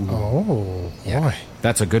 Ooh. Oh, yeah. Boy.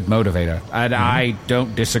 That's a good motivator. And I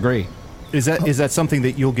don't disagree. Is that something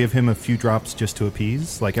that you'll give him a few drops just to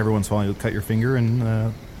appease? Like every once in a while you'll cut your finger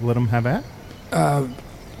and let him have at?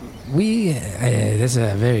 This is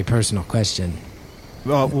a very personal question.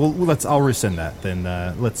 I'll rescind that. Then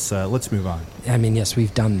let's move on. Yes,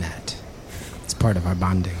 we've done that. It's part of our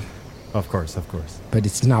bonding. Of course. But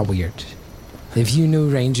it's not weird. If you knew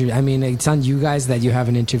Ranger, it's on you guys that you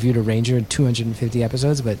haven't interviewed a Ranger in 250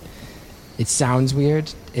 episodes, but it sounds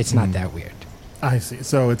weird. It's not that weird. I see.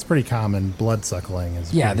 So it's pretty common. Blood suckling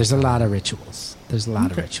is. Yeah, there's a lot of rituals.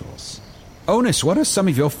 Of rituals. Onus, what are some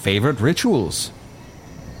of your favorite rituals?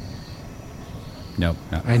 No.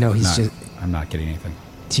 I know I'm not getting anything.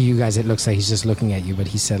 To you guys, it looks like he's just looking at you, but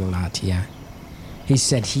he said a lot, yeah. He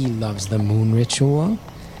said he loves the moon ritual.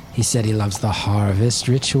 He said he loves the harvest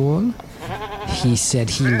ritual. He said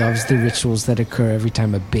he loves the rituals that occur every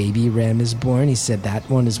time a baby ram is born. He said that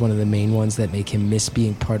one is one of the main ones that make him miss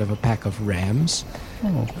being part of a pack of rams.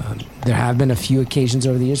 There have been a few occasions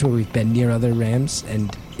over the years where we've been near other rams,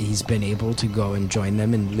 and he's been able to go and join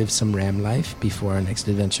them and live some ram life before our next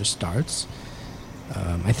adventure starts.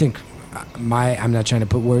 I think I'm not trying to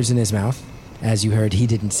put words in his mouth. As you heard, he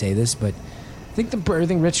didn't say this, but I think the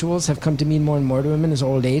birthing rituals have come to mean more and more to him in his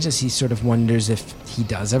old age, as he sort of wonders if he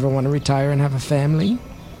does ever want to retire and have a family.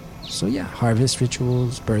 So yeah, harvest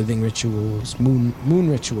rituals, birthing rituals, moon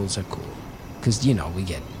rituals are cool. Because, we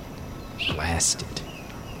get blasted.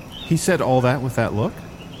 He said all that with that look?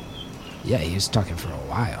 Yeah, he was talking for a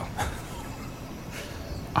while.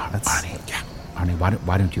 Arnie,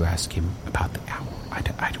 why don't you ask him about the owl? I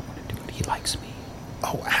don't want to do it. He likes me.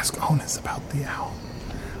 Oh, ask Onus about the owl.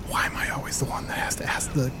 Why am I always the one that has to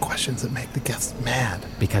ask the questions that make the guests mad?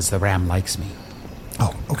 Because the ram likes me.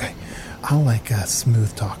 Oh, okay. I'll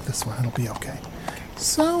smooth talk this one. It'll be okay.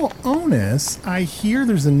 So, Onus, I hear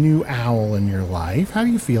there's a new owl in your life. How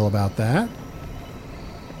do you feel about that?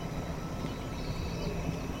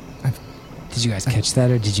 Did you guys catch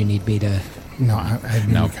that, or did you need me to... No, I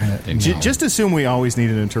No, kind of... Just assume we always need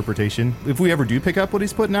an interpretation. If we ever do pick up what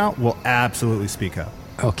he's putting out, we'll absolutely speak up.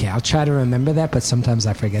 Okay, I'll try to remember that, but sometimes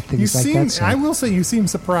I forget things that. So. I will say you seem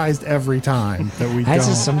surprised every time that we don't. I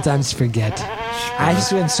just sometimes forget. I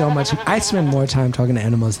spend more time talking to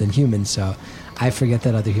animals than humans, so I forget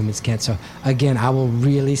that other humans can't. So, again, I will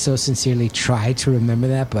really so sincerely try to remember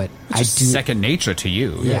that, but I do... second nature to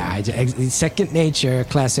you. Yeah, second nature,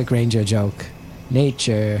 classic ranger joke.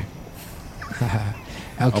 Nature. Okay,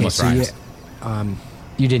 Almost so rhymes.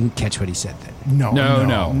 you didn't catch what he said then?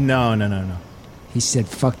 No. He said,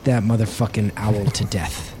 fuck that motherfucking owl to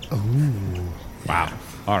death. Ooh. Wow.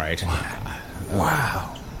 All right.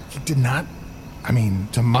 Wow. He did not...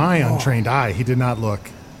 to my untrained eye, he did not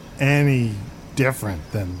look any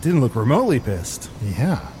different than... Didn't look remotely pissed.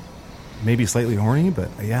 Yeah. Maybe slightly horny, but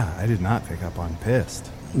yeah, I did not pick up on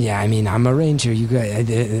pissed. Yeah, I'm a ranger. You guys,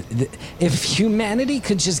 if humanity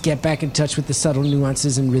could just get back in touch with the subtle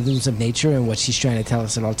nuances and rhythms of nature and what she's trying to tell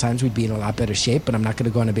us at all times, we'd be in a lot better shape. But I'm not going to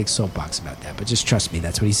go on a big soapbox about that. But just trust me,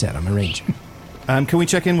 that's what he said. I'm a ranger. Can we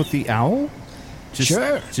check in with the owl?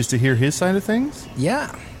 Sure. Just to hear his side of things?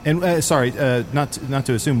 Yeah. And sorry, not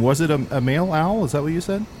to assume. Was it a male owl? Is that what you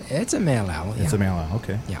said? It's a male owl. Yeah. It's a male owl.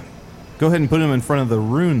 Okay. Yeah. Go ahead and put him in front of the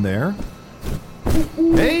rune there.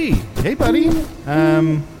 Hey, buddy.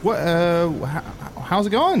 How's it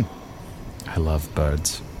going? I love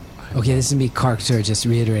birds. Okay, this is me, Carter, just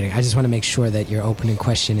reiterating. I just want to make sure that your opening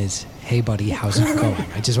question is, "Hey, buddy, how's it going?"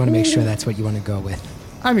 I just want to make sure that's what you want to go with.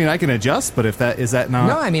 I can adjust, but is that not?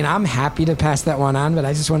 No, I'm happy to pass that one on, but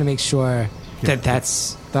I just want to make sure that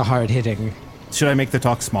that's the hard hitting. Should I make the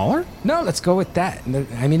talk smaller? No, let's go with that.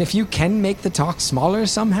 If you can make the talk smaller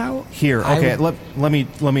somehow. Here, okay. Let me.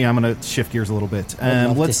 I'm going to shift gears a little bit. I'd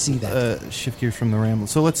love let's to see that. Shift gears from the ramble.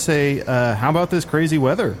 So let's say, how about this crazy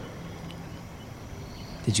weather?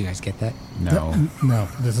 Did you guys get that? No.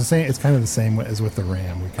 It's the same. It's kind of the same as with the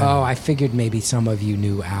ram. I figured maybe some of you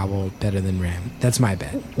knew owl better than ram. That's my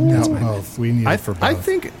bet. No, That's my both. We need it for both. I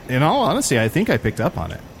think, in all honesty, I picked up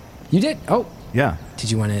on it. You did? Oh. Yeah.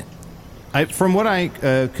 Did you want to... From what I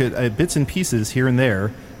could, bits and pieces here and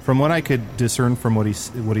there, from what I could discern from what he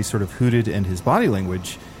sort of hooted and his body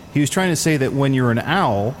language, he was trying to say that when you're an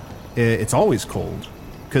owl, it's always cold,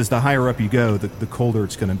 because the higher up you go, the colder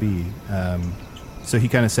it's going to be. So he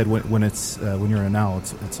kind of said when you're an owl,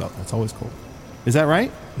 it's always cold. Is that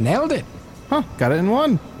right? Nailed it. Huh? Got it in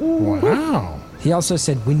one. Wow. He also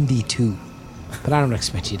said windy too, but I don't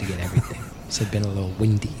expect you to get everything. He said been a little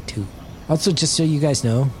windy too. Also, just so you guys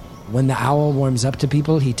know, when the owl warms up to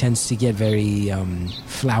people, he tends to get very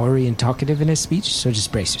flowery and talkative in his speech, so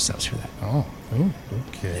just brace yourselves for that. Oh,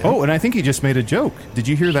 okay. Oh, and I think he just made a joke. Did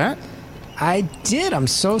you hear that? I did. I'm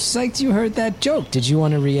so psyched you heard that joke. Did you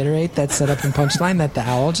want to reiterate that setup and punchline that the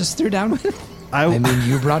owl just threw down with?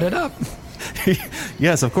 You brought it up.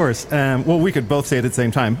 Yes, of course. Well, we could both say it at the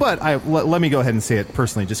same time, but let me go ahead and say it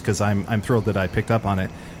personally, just because I'm thrilled that I picked up on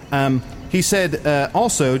it. He said,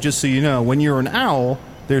 also, just so you know, when you're an owl,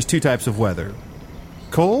 there's two types of weather: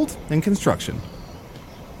 cold and construction.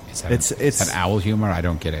 It's an owl humor. I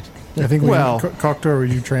don't get it. I think Cocteau, will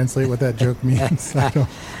you translate what that joke means?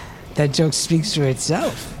 That joke speaks for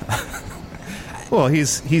itself. Well,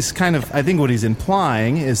 he's kind of, I think what he's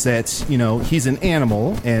implying is that, he's an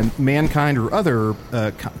animal, and mankind or other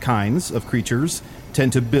kinds of creatures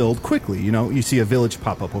tend to build quickly. You know, you see a village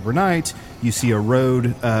pop up overnight. You see a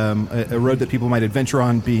road that people might adventure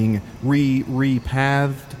on being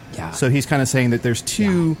repathed. Yeah. So he's kind of saying that there's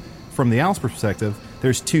two, from the owl's perspective,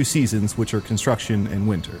 there's two seasons, which are construction and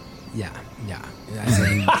winter. Yeah. As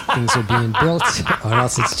in, things are being built, or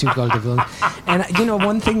else it's too cold to build. And, you know,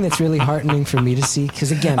 one thing that's really heartening for me to see,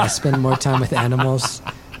 because, again, I spend more time with animals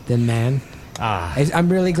than man. I'm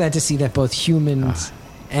really glad to see that both humans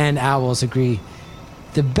and owls agree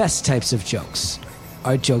the best types of jokes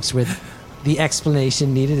are jokes where the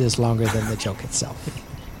explanation needed is longer than the joke itself.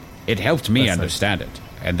 It helped me understand it,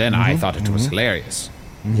 and then I thought it was hilarious.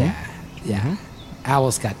 Yeah.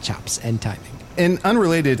 Owls got chops and timing. And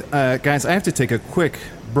unrelated, guys, I have to take a quick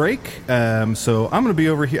break, so I'm going to be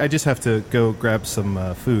over here. I just have to go grab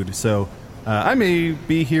some food. So I may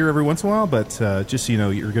be here every once in a while, but just so you know,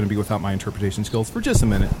 you're going to be without my interpretation skills for just a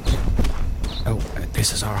minute. Oh,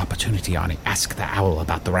 this is our opportunity, Arnie. Ask the owl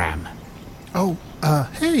about the ram. Oh,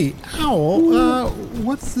 hey, Owl,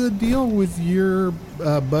 what's the deal with your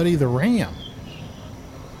buddy the ram?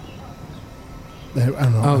 I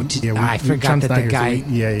don't know. I forgot that the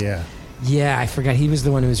guy... Yeah, I forgot. He was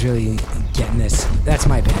the one who was really getting this. That's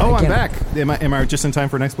my bad. Oh, again, I'm back. Am I just in time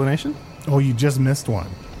for an explanation? Oh, you just missed one.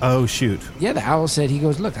 Oh, shoot. Yeah, the owl said, he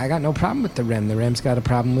goes, look, I got no problem with the ram. The ram's got a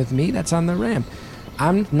problem with me. That's on the ram.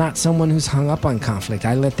 I'm not someone who's hung up on conflict.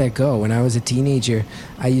 I let that go. When I was a teenager,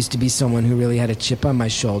 I used to be someone who really had a chip on my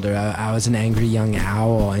shoulder. I was an angry young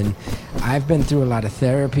owl, and I've been through a lot of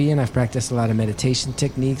therapy, and I've practiced a lot of meditation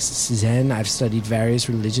techniques, Zen. I've studied various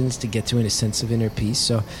religions to get to a sense of inner peace.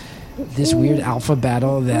 So this weird alpha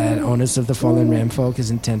battle that Onus of the Fallen Ram folk is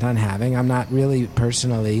intent on having, I'm not really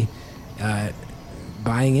personally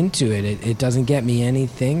buying into it. It doesn't get me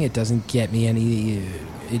anything. It doesn't get me any...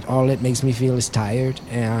 all it makes me feel is tired,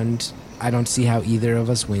 and I don't see how either of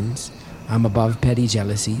us wins. I'm above petty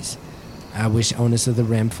jealousies. I wish Onus of the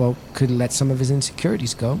Ram folk could let some of his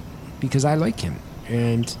insecurities go, because I like him.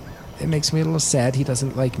 And it makes me a little sad he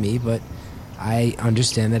doesn't like me, but I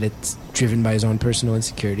understand that it's driven by his own personal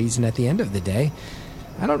insecurities, and at the end of the day,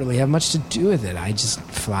 I don't really have much to do with it. I just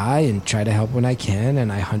fly and try to help when I can,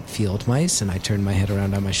 and I hunt field mice, and I turn my head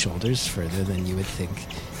around on my shoulders further than you would think.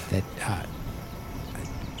 That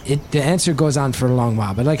the answer goes on for a long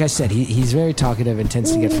while, but like I said, he's very talkative and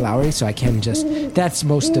tends to get flowery, so I can just... That's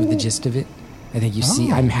most of the gist of it. I think you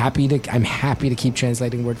see, I'm happy to keep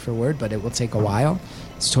translating word for word, but it will take a while.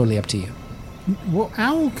 It's totally up to you. Well,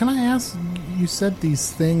 Owl, can I ask, you said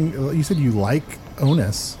you like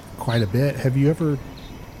Onus quite a bit. Have you ever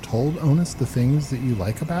told Onus the things that you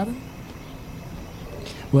like about him?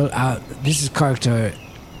 Well, this is character...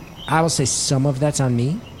 I will say some of that's on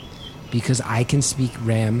me, because I can speak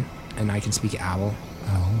ram and I can speak owl.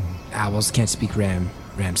 Oh. Owls can't speak ram.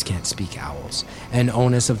 Rams can't speak owls. And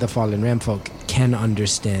Onus of the Fallen Ram folk can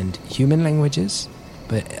understand human languages,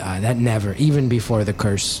 but that never, even before the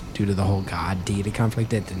curse, due to the whole god-deity conflict,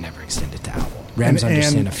 that never extended to owl. Rams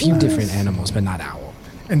understand a few different animals, but not owl.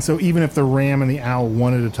 And so even if the ram and the owl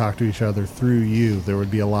wanted to talk to each other through you, there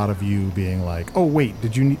would be a lot of you being like, oh, wait,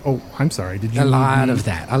 I'm sorry, did you... A lot of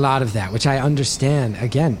that, which I understand.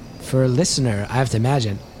 Again, for a listener, I have to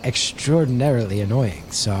imagine, extraordinarily annoying.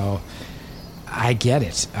 So I get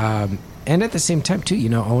it. And at the same time, too,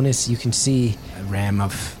 Onus, you can see a ram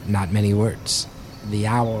of not many words. The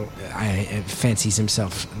owl fancies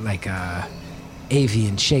himself like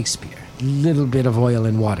avian Shakespeare. Little bit of oil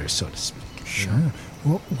and water, so to speak. Sure.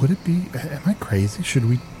 Well, would it be... Am I crazy? Should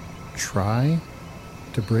we try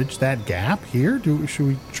to bridge that gap here? Should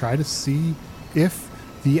we try to see if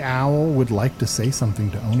the owl would like to say something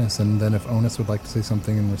to Onus, and then if Onus would like to say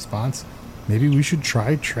something in response, maybe we should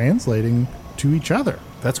try translating to each other.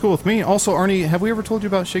 That's cool with me. Also, Arnie, have we ever told you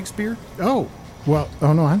about Shakespeare? Oh no,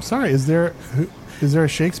 I'm sorry. Is there a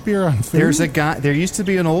Shakespeare on food? There's a guy. There used to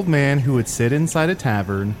be an old man who would sit inside a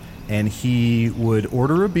tavern, and he would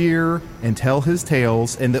order a beer and tell his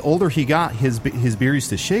tales. And the older he got, his beer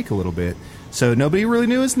used to shake a little bit. So nobody really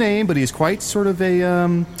knew his name, but he's quite sort of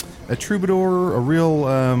a troubadour, a real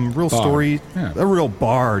bard. Story, a real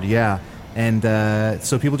bard, yeah. And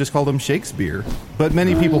so people just called him Shakespeare. But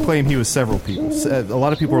many people claim he was several people. A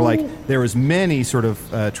lot of people are like, there was many sort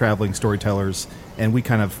of traveling storytellers, and we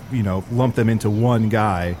kind of, lump them into one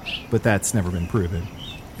guy, but that's never been proven.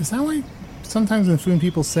 Is that why sometimes in food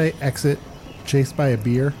people say exit chased by a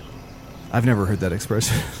beer? I've never heard that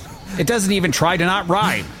expression. It doesn't even try to not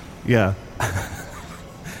rhyme. Yeah.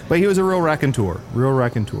 But he was a real raconteur.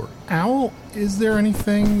 Owl, is there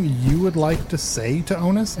anything you would like to say to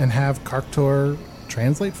Onus and have Karktor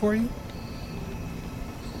translate for you?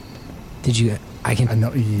 Did you? I can. No,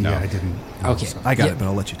 I didn't. Okay. I got it, but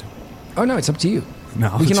I'll let you do. Oh no, it's up to you.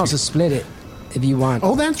 No, we can also split it if you want.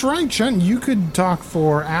 Oh, that's right, Shen. You could talk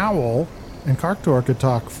for Owl, and Karktor could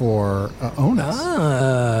talk for Onus.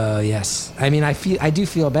 Oh, yes. I mean, I do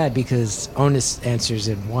feel bad because Onus answers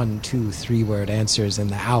in 1, 2, 3 word answers, and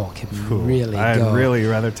the Owl can really I'd go. really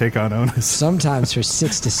rather take on Onus. Sometimes for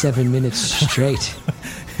 6 to 7 minutes straight.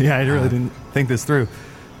 Yeah, I really didn't think this through.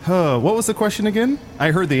 What was the question again?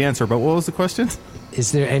 I heard the answer, but what was the question?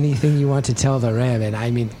 Is there anything you want to tell the Ram? And I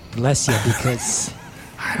mean, bless you, because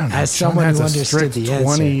I don't know. as someone who understood the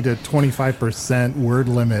answer, 20 to 25% word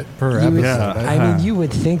limit per episode. I mean, you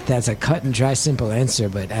would think that's a cut and dry, simple answer,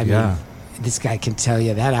 but I mean, this guy can tell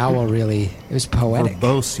you that Owl really, it was poetic.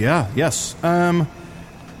 Verbose, yes.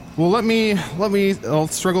 Well, let me. I'll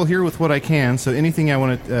struggle here with what I can. So anything I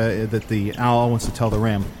want to that the Owl wants to tell the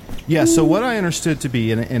Ram. Yeah. So what I understood to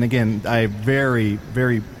be, and again, I very,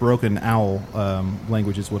 very broken Owl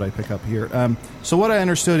language is what I pick up here. So what I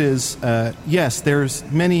understood is, yes, there's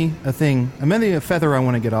many a feather I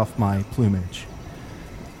want to get off my plumage.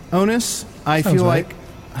 Onus, I Sounds feel right. like,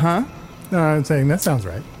 huh? No, I'm saying that sounds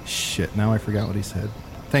right. Shit. Now I forgot what he said.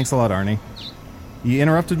 Thanks a lot, Arnie. You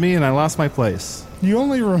interrupted me, and I lost my place. You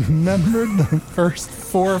only remembered the first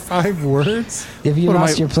 4 or 5 words? If you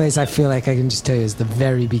lost your place, I feel like I can just tell you it's the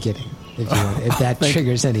very beginning. If you want, if that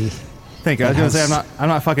triggers any. Thank you. I was going to say I'm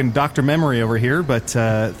not fucking Dr. Memory over here, but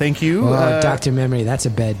thank you. Oh, Dr. Memory, that's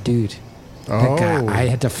a bad dude. Oh. That guy, I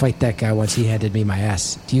had to fight that guy once he handed me my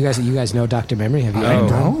ass. Do you guys know Dr. Memory? Have you? I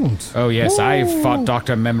don't. Oh, yes, I've fought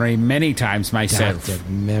Dr. Memory many times myself. Dr.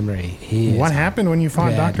 Memory. What happened when you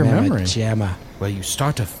fought Dr. Memory? Jamma. Well, you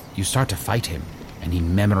start to fight him, and he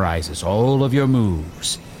memorizes all of your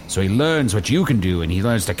moves. So he learns what you can do, and he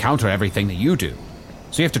learns to counter everything that you do.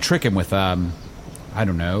 So you have to trick him with, I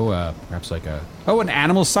don't know, perhaps like an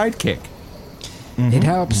animal sidekick. Mm-hmm, it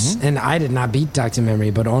helps. Mm-hmm. And I did not beat Dr. Memory,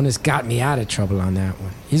 but Onus got me out of trouble on that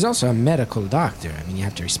one. He's also a medical doctor. I mean, you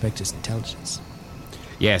have to respect his intelligence.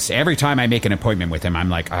 Yes, every time I make an appointment with him, I'm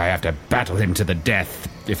like, I have to battle him to the death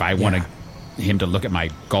if I want him to look at my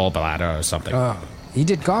gallbladder or something. Oh, he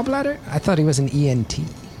did gallbladder? I thought he was an ENT.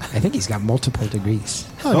 I think he's got multiple degrees.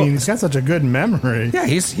 I mean, he's got such a good memory. Yeah,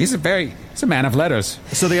 he's a man of letters.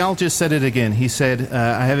 So the owl just said it again. He said,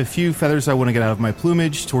 I have a few feathers I want to get out of my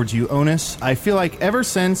plumage towards you, Onus. I feel like ever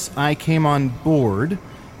since I came on board,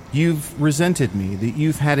 you've resented me, that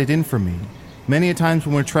you've had it in for me. Many a times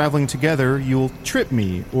when we're traveling together, you'll trip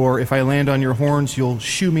me, or if I land on your horns, you'll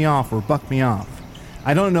shoo me off or buck me off.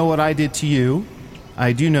 I don't know what I did to you.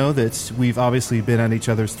 I do know that we've obviously been at each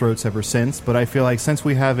other's throats ever since, but I feel like since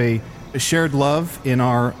we have a shared love in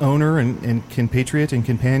our owner and compatriot and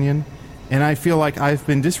companion, and I feel like I've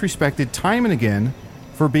been disrespected time and again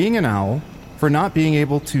for being an owl, for not being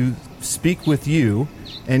able to speak with you,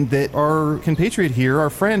 and that our compatriot here, our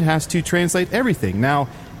friend, has to translate everything. Now,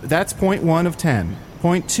 that's point 1 of 10.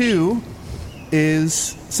 Point 2 is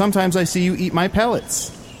sometimes I see you eat my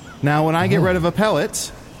pellets. Now, when I get rid of a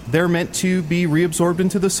pellet, they're meant to be reabsorbed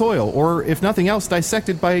into the soil, or if nothing else,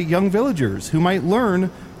 dissected by young villagers who might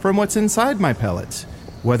learn from what's inside my pellet.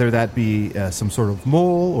 Whether that be some sort of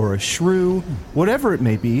mole or a shrew, whatever it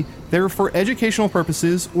may be, they're for educational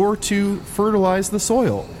purposes or to fertilize the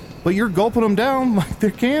soil. But you're gulping them down like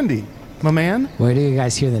they're candy, my man. Where do you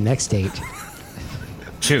guys hear the next 8?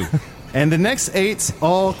 2. And the next 8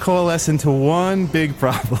 all coalesce into one big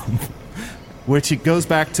problem. Which it goes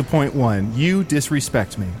back to point 1. You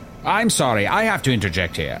disrespect me. I'm sorry, I have to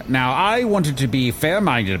interject here. Now, I wanted to be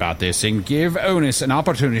fair-minded about this and give Onus an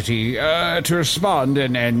opportunity to respond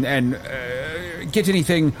and get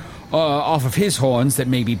anything off of his horns that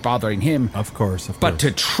may be bothering him. Of course. But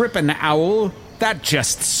to trip an owl, that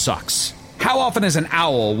just sucks. How often is an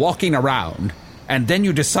owl walking around and then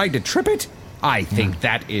you decide to trip it? I think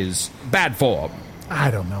that is bad form. I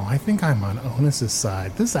don't know. I think I'm on Onus's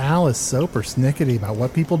side. This owl is so persnickety about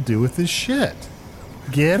what people do with his shit.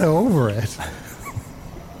 Get over it.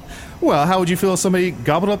 Well, how would you feel if somebody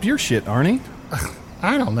gobbled up your shit, Arnie?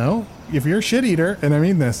 I don't know. If you're a shit eater, and I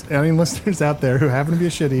mean this, any listeners out there who happen to be a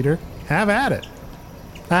shit eater, have at it.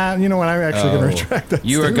 You know what? I'm actually going to retract that.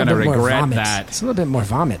 You are going to regret that. It's a little bit more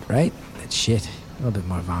vomit, right? That shit. A little bit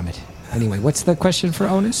more vomit. Anyway, what's the question for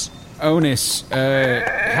Onus? Onus,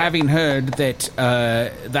 having heard that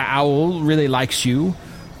the owl really likes you,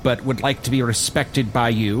 but would like to be respected by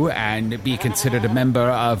you and be considered a member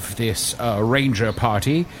of this ranger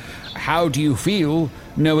party, how do you feel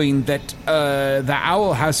knowing that the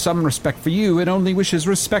owl has some respect for you and only wishes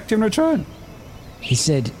respect in return? He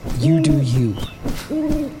said, you do you.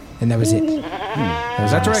 And that was it.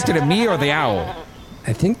 Was that directed at me or the owl?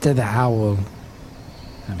 I think they're the owl.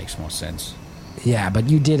 That makes more sense. Yeah, but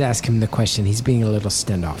you did ask him the question. He's being a little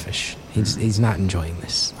standoffish. He's not enjoying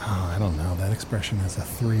this. Oh, I don't know. That expression has a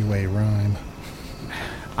three-way rhyme.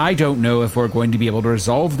 I don't know if we're going to be able to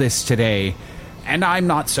resolve this today. And I'm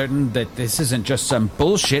not certain that this isn't just some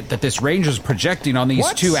bullshit that this ranger's projecting on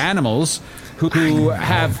these two animals who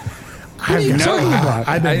have... I've been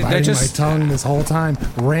biting my tongue this whole time.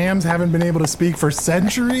 Rams haven't been able to speak for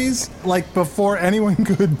centuries, like before anyone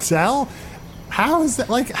could tell. How is that?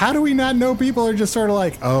 Like, how do we not know people are just sort of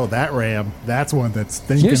like, oh, that ram, that's one that's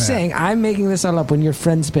thinking. You're saying I'm making this all up when your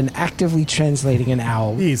friend's been actively translating an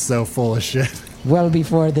owl. He's so full of shit. Well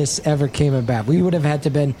before this ever came about. We would have had to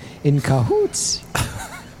been in cahoots.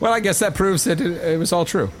 Well, I guess that proves that it was all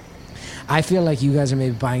true. I feel like you guys are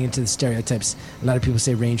maybe buying into the stereotypes. A lot of people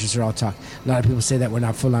say rangers are all talk. A lot of people say that we're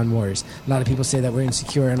not full-on warriors. A lot of people say that we're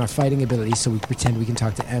insecure in our fighting abilities, so we pretend we can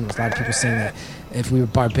talk to animals. A lot of people saying that if we were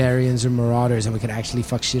barbarians or marauders and we could actually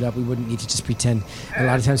fuck shit up, we wouldn't need to just pretend. A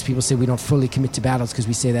lot of times people say we don't fully commit to battles because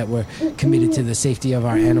we say that we're committed to the safety of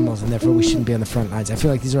our animals and therefore we shouldn't be on the front lines. I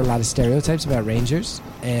feel like these are a lot of stereotypes about rangers,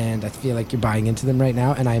 and I feel like you're buying into them right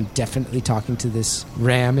now, and I'm definitely talking to this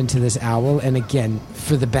ram and to this owl. And again,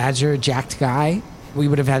 for the badger jacked guy, we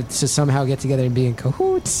would have had to somehow get together and be in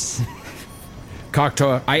cahoots.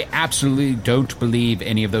 Cocteau, I absolutely don't believe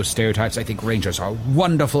any of those stereotypes. I think rangers are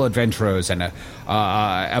wonderful adventurers and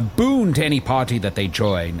a boon to any party that they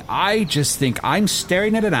join. I just think I'm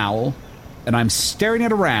staring at an owl and I'm staring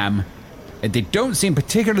at a ram, and they don't seem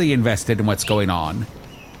particularly invested in what's going on.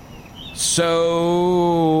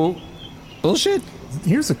 So, bullshit.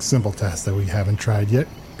 Here's a simple test that we haven't tried yet.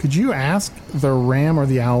 Could you ask the ram or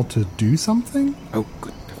the owl to do something? Oh,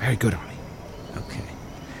 good. Very good, Arnie. Okay.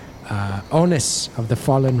 Onus of the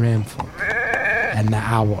fallen ram folk and the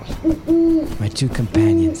owl, my two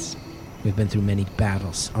companions. We've been through many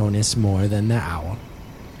battles. Onus more than the owl.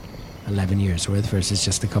 11 years worth versus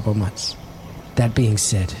just a couple months. That being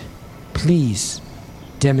said, please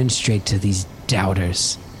demonstrate to these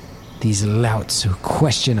doubters, these louts who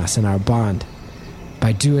question us in our bond,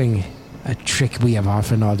 by doing a trick we have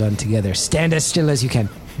often all done together. Stand as still as you can.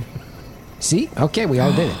 See? Okay, we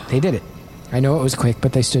all did it. They did it. I know it was quick,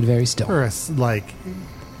 but they stood very still.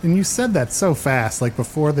 And you said that so fast, like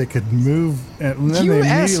before they could move. And then you they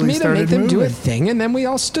asked me to make them do a moving. thing, and then we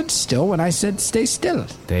all stood still when I said stay still.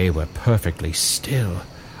 They were perfectly still.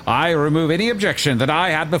 I remove any objection that I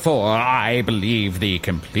had before. I believe thee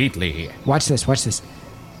completely. Watch this, watch this.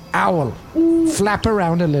 Owl, flap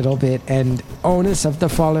around a little bit, and onus of the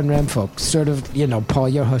fallen ram folk, sort of, paw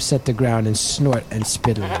your hoofs at the ground and snort and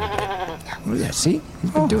spit a little bit. Oh, yeah, see?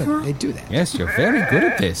 You can do it. They do that. Yes, you're very good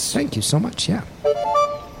at this. Thank you so much, yeah.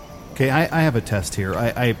 Okay, I have a test here.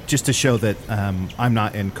 I just to show that I'm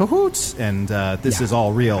not in cahoots and this is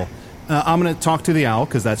all real. I'm going to talk to the owl,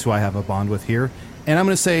 because that's who I have a bond with here. And I'm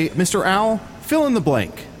going to say, Mr. Owl, fill in the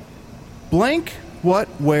blank. Blank, what,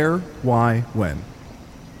 where, why, when.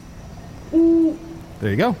 There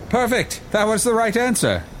you go. Perfect. That was the right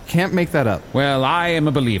answer. Can't make that up. Well, I am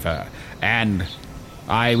a believer, and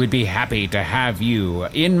I would be happy to have you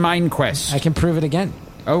in mine quest. I can prove it again.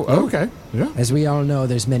 Oh, Okay, yeah. As we all know,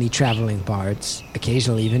 there's many traveling bards,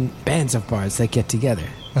 occasionally even bands of bards that get together.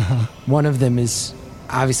 One of them is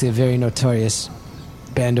obviously a very notorious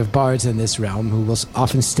band of bards in this realm who will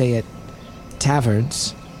often stay at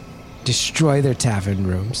taverns, destroy their tavern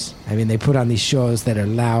rooms. I mean, they put on these shows that are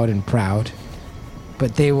loud and proud,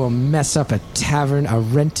 but they will mess up a tavern, a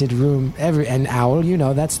rented room, an owl,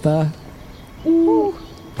 that's the...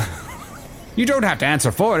 You don't have to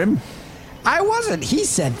answer for him. I wasn't. He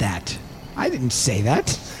said that. I didn't say that.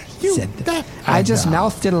 He said that. I just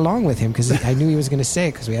mouthed it along with him because I knew he was going to say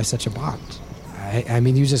it because we have such a bond. I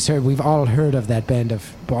mean, you just heard, we've all heard of that band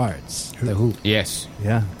of bards, the Who. Yes.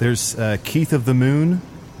 Yeah, there's Keith of the Moon.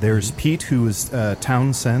 There's Pete, who is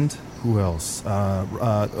Townsend. Who else?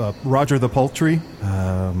 Roger the Poultry.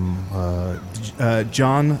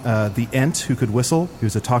 John the Ent, who could whistle. He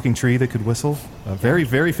was a talking tree that could whistle. A very,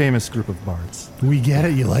 very famous group of bards. We get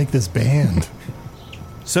it. You like this band.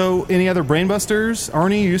 So, any other brainbusters?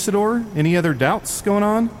 Arnie, Usador? Any other doubts going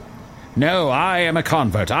on? No, I am a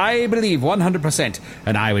convert. I believe 100%,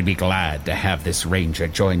 and I would be glad to have this ranger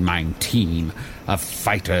join my team of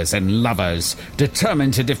fighters and lovers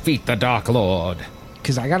determined to defeat the Dark Lord.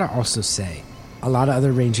 Because I gotta also say, a lot of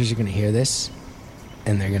other rangers are gonna hear this,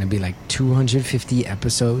 and they're gonna be like 250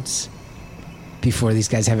 episodes before these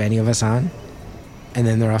guys have any of us on, and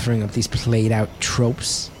then they're offering up these played out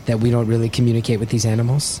tropes that we don't really communicate with these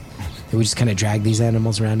animals. And we just kind of drag these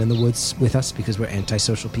animals around in the woods with us because we're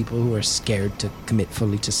antisocial people who are scared to commit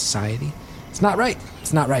fully to society. It's not right.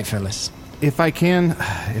 It's not right, fellas. If I can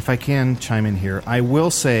chime in here, I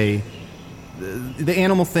will say the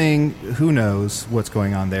animal thing. Who knows what's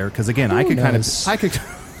going on there? Because again, I could kind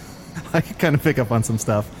of pick up on some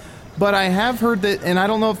stuff. But I have heard that, and I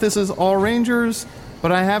don't know if this is all rangers,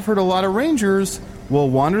 but I have heard a lot of rangers will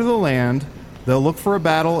wander the land. They'll look for a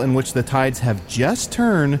battle in which the tides have just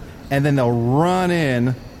turned, and then they'll run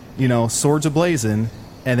in, swords ablazing,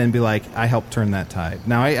 and then be like, I helped turn that tide.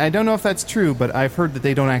 Now, I don't know if that's true, but I've heard that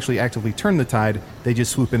they don't actually actively turn the tide. They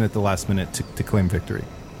just swoop in at the last minute to claim victory.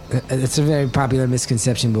 It's a very popular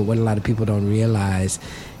misconception, but what a lot of people don't realize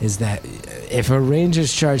is that if a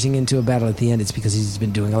ranger's charging into a battle at the end, it's because he's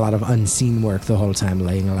been doing a lot of unseen work the whole time,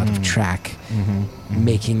 laying a lot of track,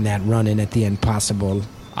 making that run-in at the end possible.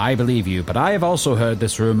 I believe you, but I have also heard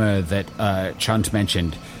this rumor that Chunt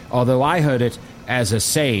mentioned, although I heard it as a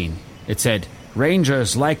saying. It said,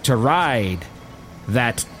 Rangers like to ride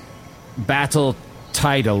that battle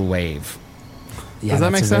tidal wave. Yeah, does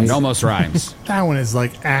that make sense? It almost rhymes. That one is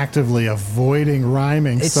like actively avoiding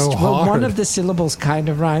rhyming so hard. Well, one of the syllables kind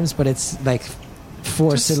of rhymes, but it's like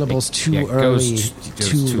 4 syllables too early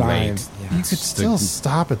to rhyme. Yeah. You could still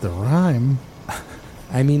stop at the rhyme.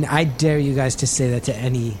 I mean, I dare you guys to say that to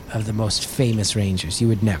any of the most famous rangers. You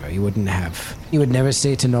would never. You would never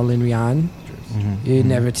say it to Nolan Ryan. You would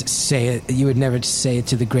never say it. You would never say it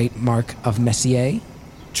to the great Mark of Messier.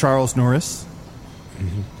 Charles Norris,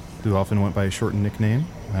 who often went by a shortened nickname,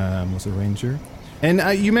 was a ranger. And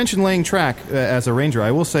you mentioned laying track as a ranger.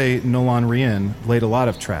 I will say Nolan Ryan laid a lot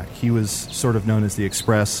of track. He was sort of known as the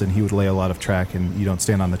Express, and he would lay a lot of track, and you don't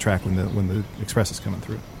stand on the track when the Express is coming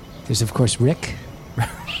through. There's, of course, Rick.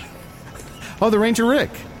 Oh, the Ranger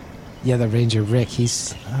Rick. Yeah, the Ranger Rick.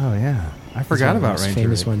 He's... Oh, yeah. I forgot about Ranger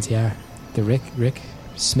famous Rick. Ones, yeah. The Rick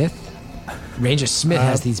Smith. Ranger Smith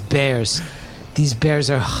has these bears. These bears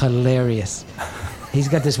are hilarious. He's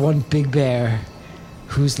got this one big bear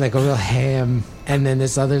who's like a real ham, and then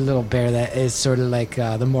this other little bear that is sort of like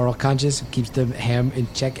the moral conscious, who keeps the ham in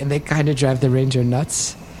check, and they kind of drive the ranger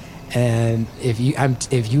nuts. And if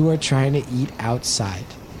you are trying to eat outside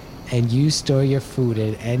and you store your food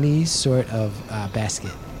in any sort of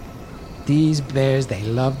basket, these bears, they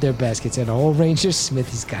love their baskets. And old Ranger Smith,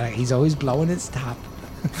 he's always blowing his top.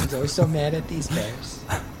 He's always so mad at these bears.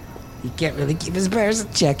 He can't really keep his bears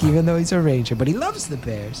in check, even though he's a ranger, but he loves the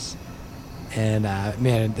bears. And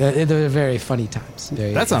man, they're very funny times.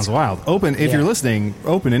 That sounds wild. If you're listening,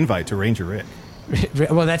 open invite to Ranger Rick.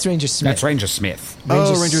 Well, that's Ranger Smith. That's Ranger Smith.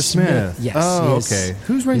 Ranger Smith. Yes. Oh, okay.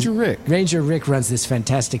 Who's Ranger Rick? Ranger Rick runs this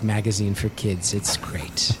fantastic magazine for kids. It's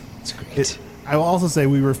great. It's great. I will also say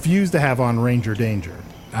we refuse to have on Ranger Danger.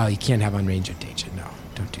 Oh, you can't have on Ranger Danger. No,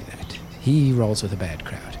 don't do that. He rolls with a bad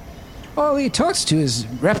crowd. All he talks to is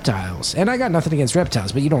reptiles. And I got nothing against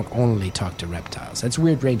reptiles, but you don't only talk to reptiles. That's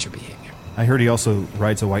weird ranger behavior. I heard he also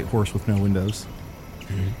rides a white horse with no windows.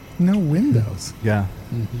 No windows? Yeah.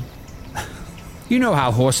 You know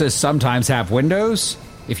how horses sometimes have windows?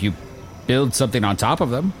 If you build something on top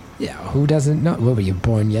of them. Yeah, who doesn't know? What, were you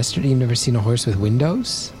born yesterday? You've never seen a horse with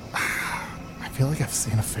windows? I feel like I've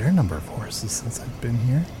seen a fair number of horses since I've been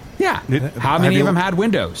here. Yeah. How many of them had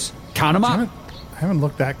windows? Count them up. I haven't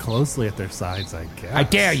looked that closely at their sides, I guess. I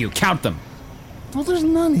dare you, count them. Well, there's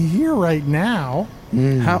none here right now.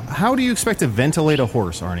 How do you expect to ventilate a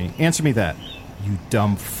horse, Arnie? Answer me that. You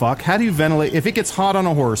dumb fuck. How do you ventilate? If it gets hot on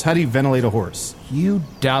a horse, how do you ventilate a horse? You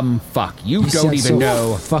dumb fuck. You don't even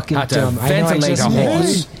know fucking how to dumb. ventilate a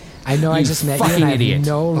horse. I know I just met you, and I have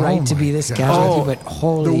no right to be this casual, but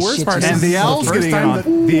holy shit. The worst part And the owl's getting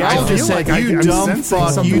on. The owl just said, you dumb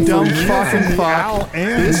fuck, you dumb fucking fuck.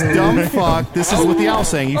 This dumb fuck. This is what the owl's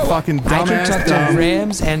saying. You fucking I can talk dumbass to dumb.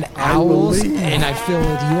 rams and owls, and I feel with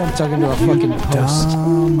you, I'm talking to a fucking post.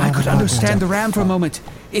 I could understand the ram for a moment.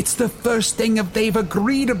 It's the first thing they've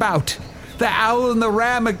agreed about. The owl and the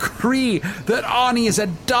ram agree that Arnie is a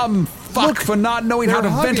dumb fuck for not knowing how to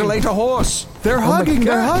ventilate a horse. They're hugging.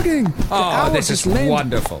 They're hugging. Oh, this is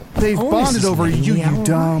wonderful. They've bonded over you, you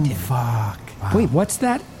dumb fuck. fuck. Wait, what's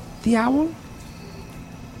that? The owl?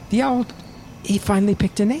 The owl, he finally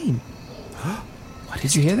picked a name.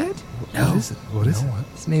 Did you hear that? No. What is it?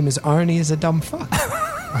 His name is Arnie is a dumb fuck.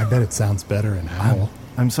 I bet it sounds better in owl.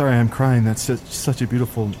 I'm sorry, I'm crying. That's such a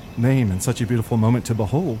beautiful name and such a beautiful moment to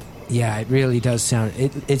behold. Yeah, it really does sound...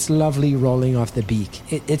 It's lovely rolling off the beak.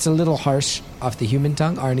 It's a little harsh off the human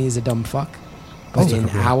tongue. Arnie is a dumb fuck. But in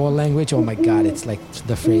owl language, oh my god, it's like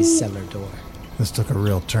the phrase cellar door. This took a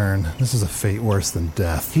real turn. This is a fate worse than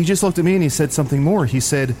death. He just looked at me and he said something more. He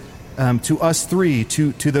said, to us three,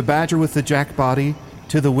 to the badger with the jack body,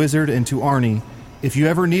 to the wizard, and to Arnie, If you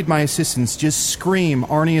ever need my assistance, just scream,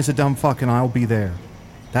 Arnie is a dumb fuck, and I'll be there.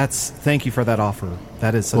 Thank you for that offer.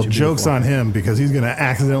 That is such a beautiful joke's on him, because he's going to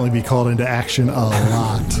accidentally be called into action a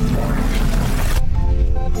lot.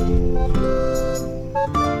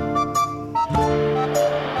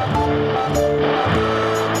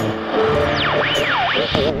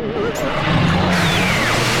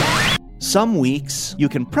 Some weeks, you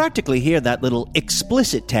can practically hear that little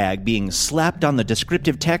explicit tag being slapped on the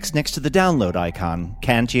descriptive text next to the download icon,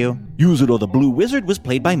 can't you? Use It or the Blue Wizard was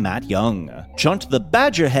played by Matt Young. Chunt the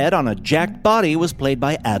Badger Head on a Jacked Body was played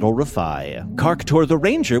by Adol Rafai. Karktor the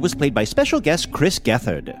Ranger was played by special guest Chris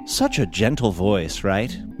Gethard. Such a gentle voice,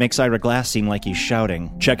 right? Makes Ira Glass seem like he's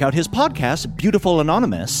shouting. Check out his podcast, Beautiful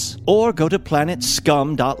Anonymous, or go to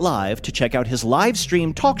planetscum.live to check out his live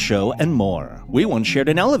stream talk show and more. We once shared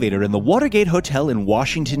an elevator in the Watergate Hotel in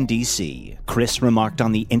Washington, D.C. Chris remarked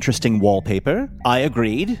on the interesting wallpaper. I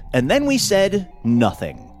agreed. And then we said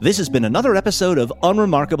nothing. This has been another episode of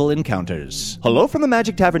Unremarkable Encounters. Hello from the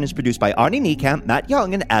Magic Tavern is produced by Arnie Niekamp, Matt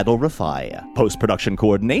Young, and Adol Rafai. Post-production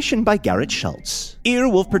coordination by Garrett Schultz.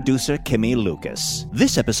 Earwolf producer Kimmy Lucas.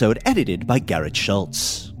 This episode edited by Garrett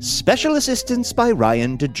Schultz. Special assistance by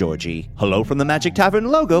Ryan DeGiorgi. Hello from the Magic Tavern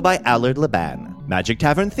logo by Allard Laban. Magic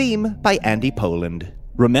Tavern theme by Andy Poland.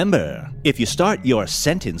 Remember, if you start your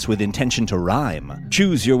sentence with intention to rhyme,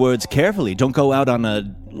 choose your words carefully. Don't go out on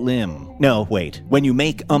a limb. No, wait. When you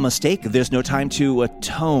make a mistake, there's no time to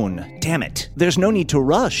atone. Damn it. There's no need to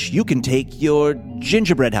rush. You can take your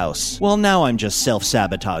gingerbread house. Well, now I'm just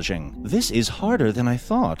self-sabotaging. This is harder than I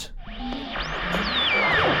thought.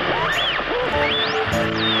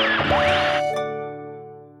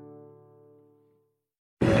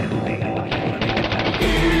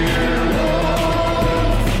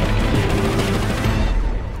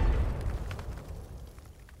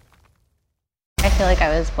 I feel like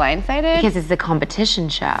I was blindsided because it's a competition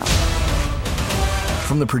show.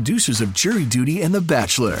 From the producers of Jury Duty and The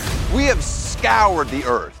Bachelor. We have scoured the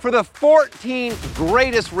earth for the 14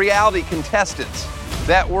 greatest reality contestants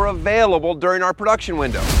that were available during our production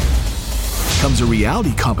window. Comes a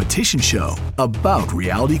reality competition show about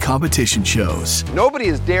reality competition shows. Nobody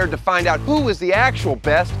has dared to find out who is the actual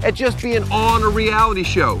best at just being on a reality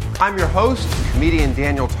show. I'm your host, comedian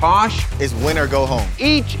Daniel Tosh. It's win or go home.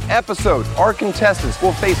 Each episode, our contestants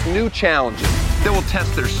will face new challenges that will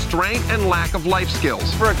test their strength and lack of life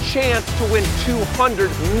skills for a chance to win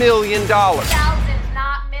 $200 million. Thousands,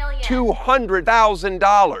 not millions.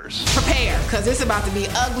 $200,000. Prepare, because it's about to be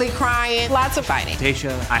ugly, crying, lots of fighting.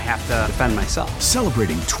 Tasha, I have to defend myself.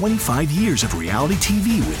 Celebrating 25 years of reality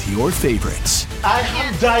TV with your favorites. I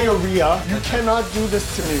have diarrhea. You cannot do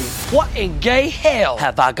this to me. What in gay hell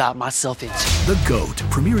have I got myself into? The GOAT,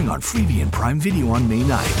 premiering on Freevee and Prime Video on May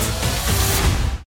 9th.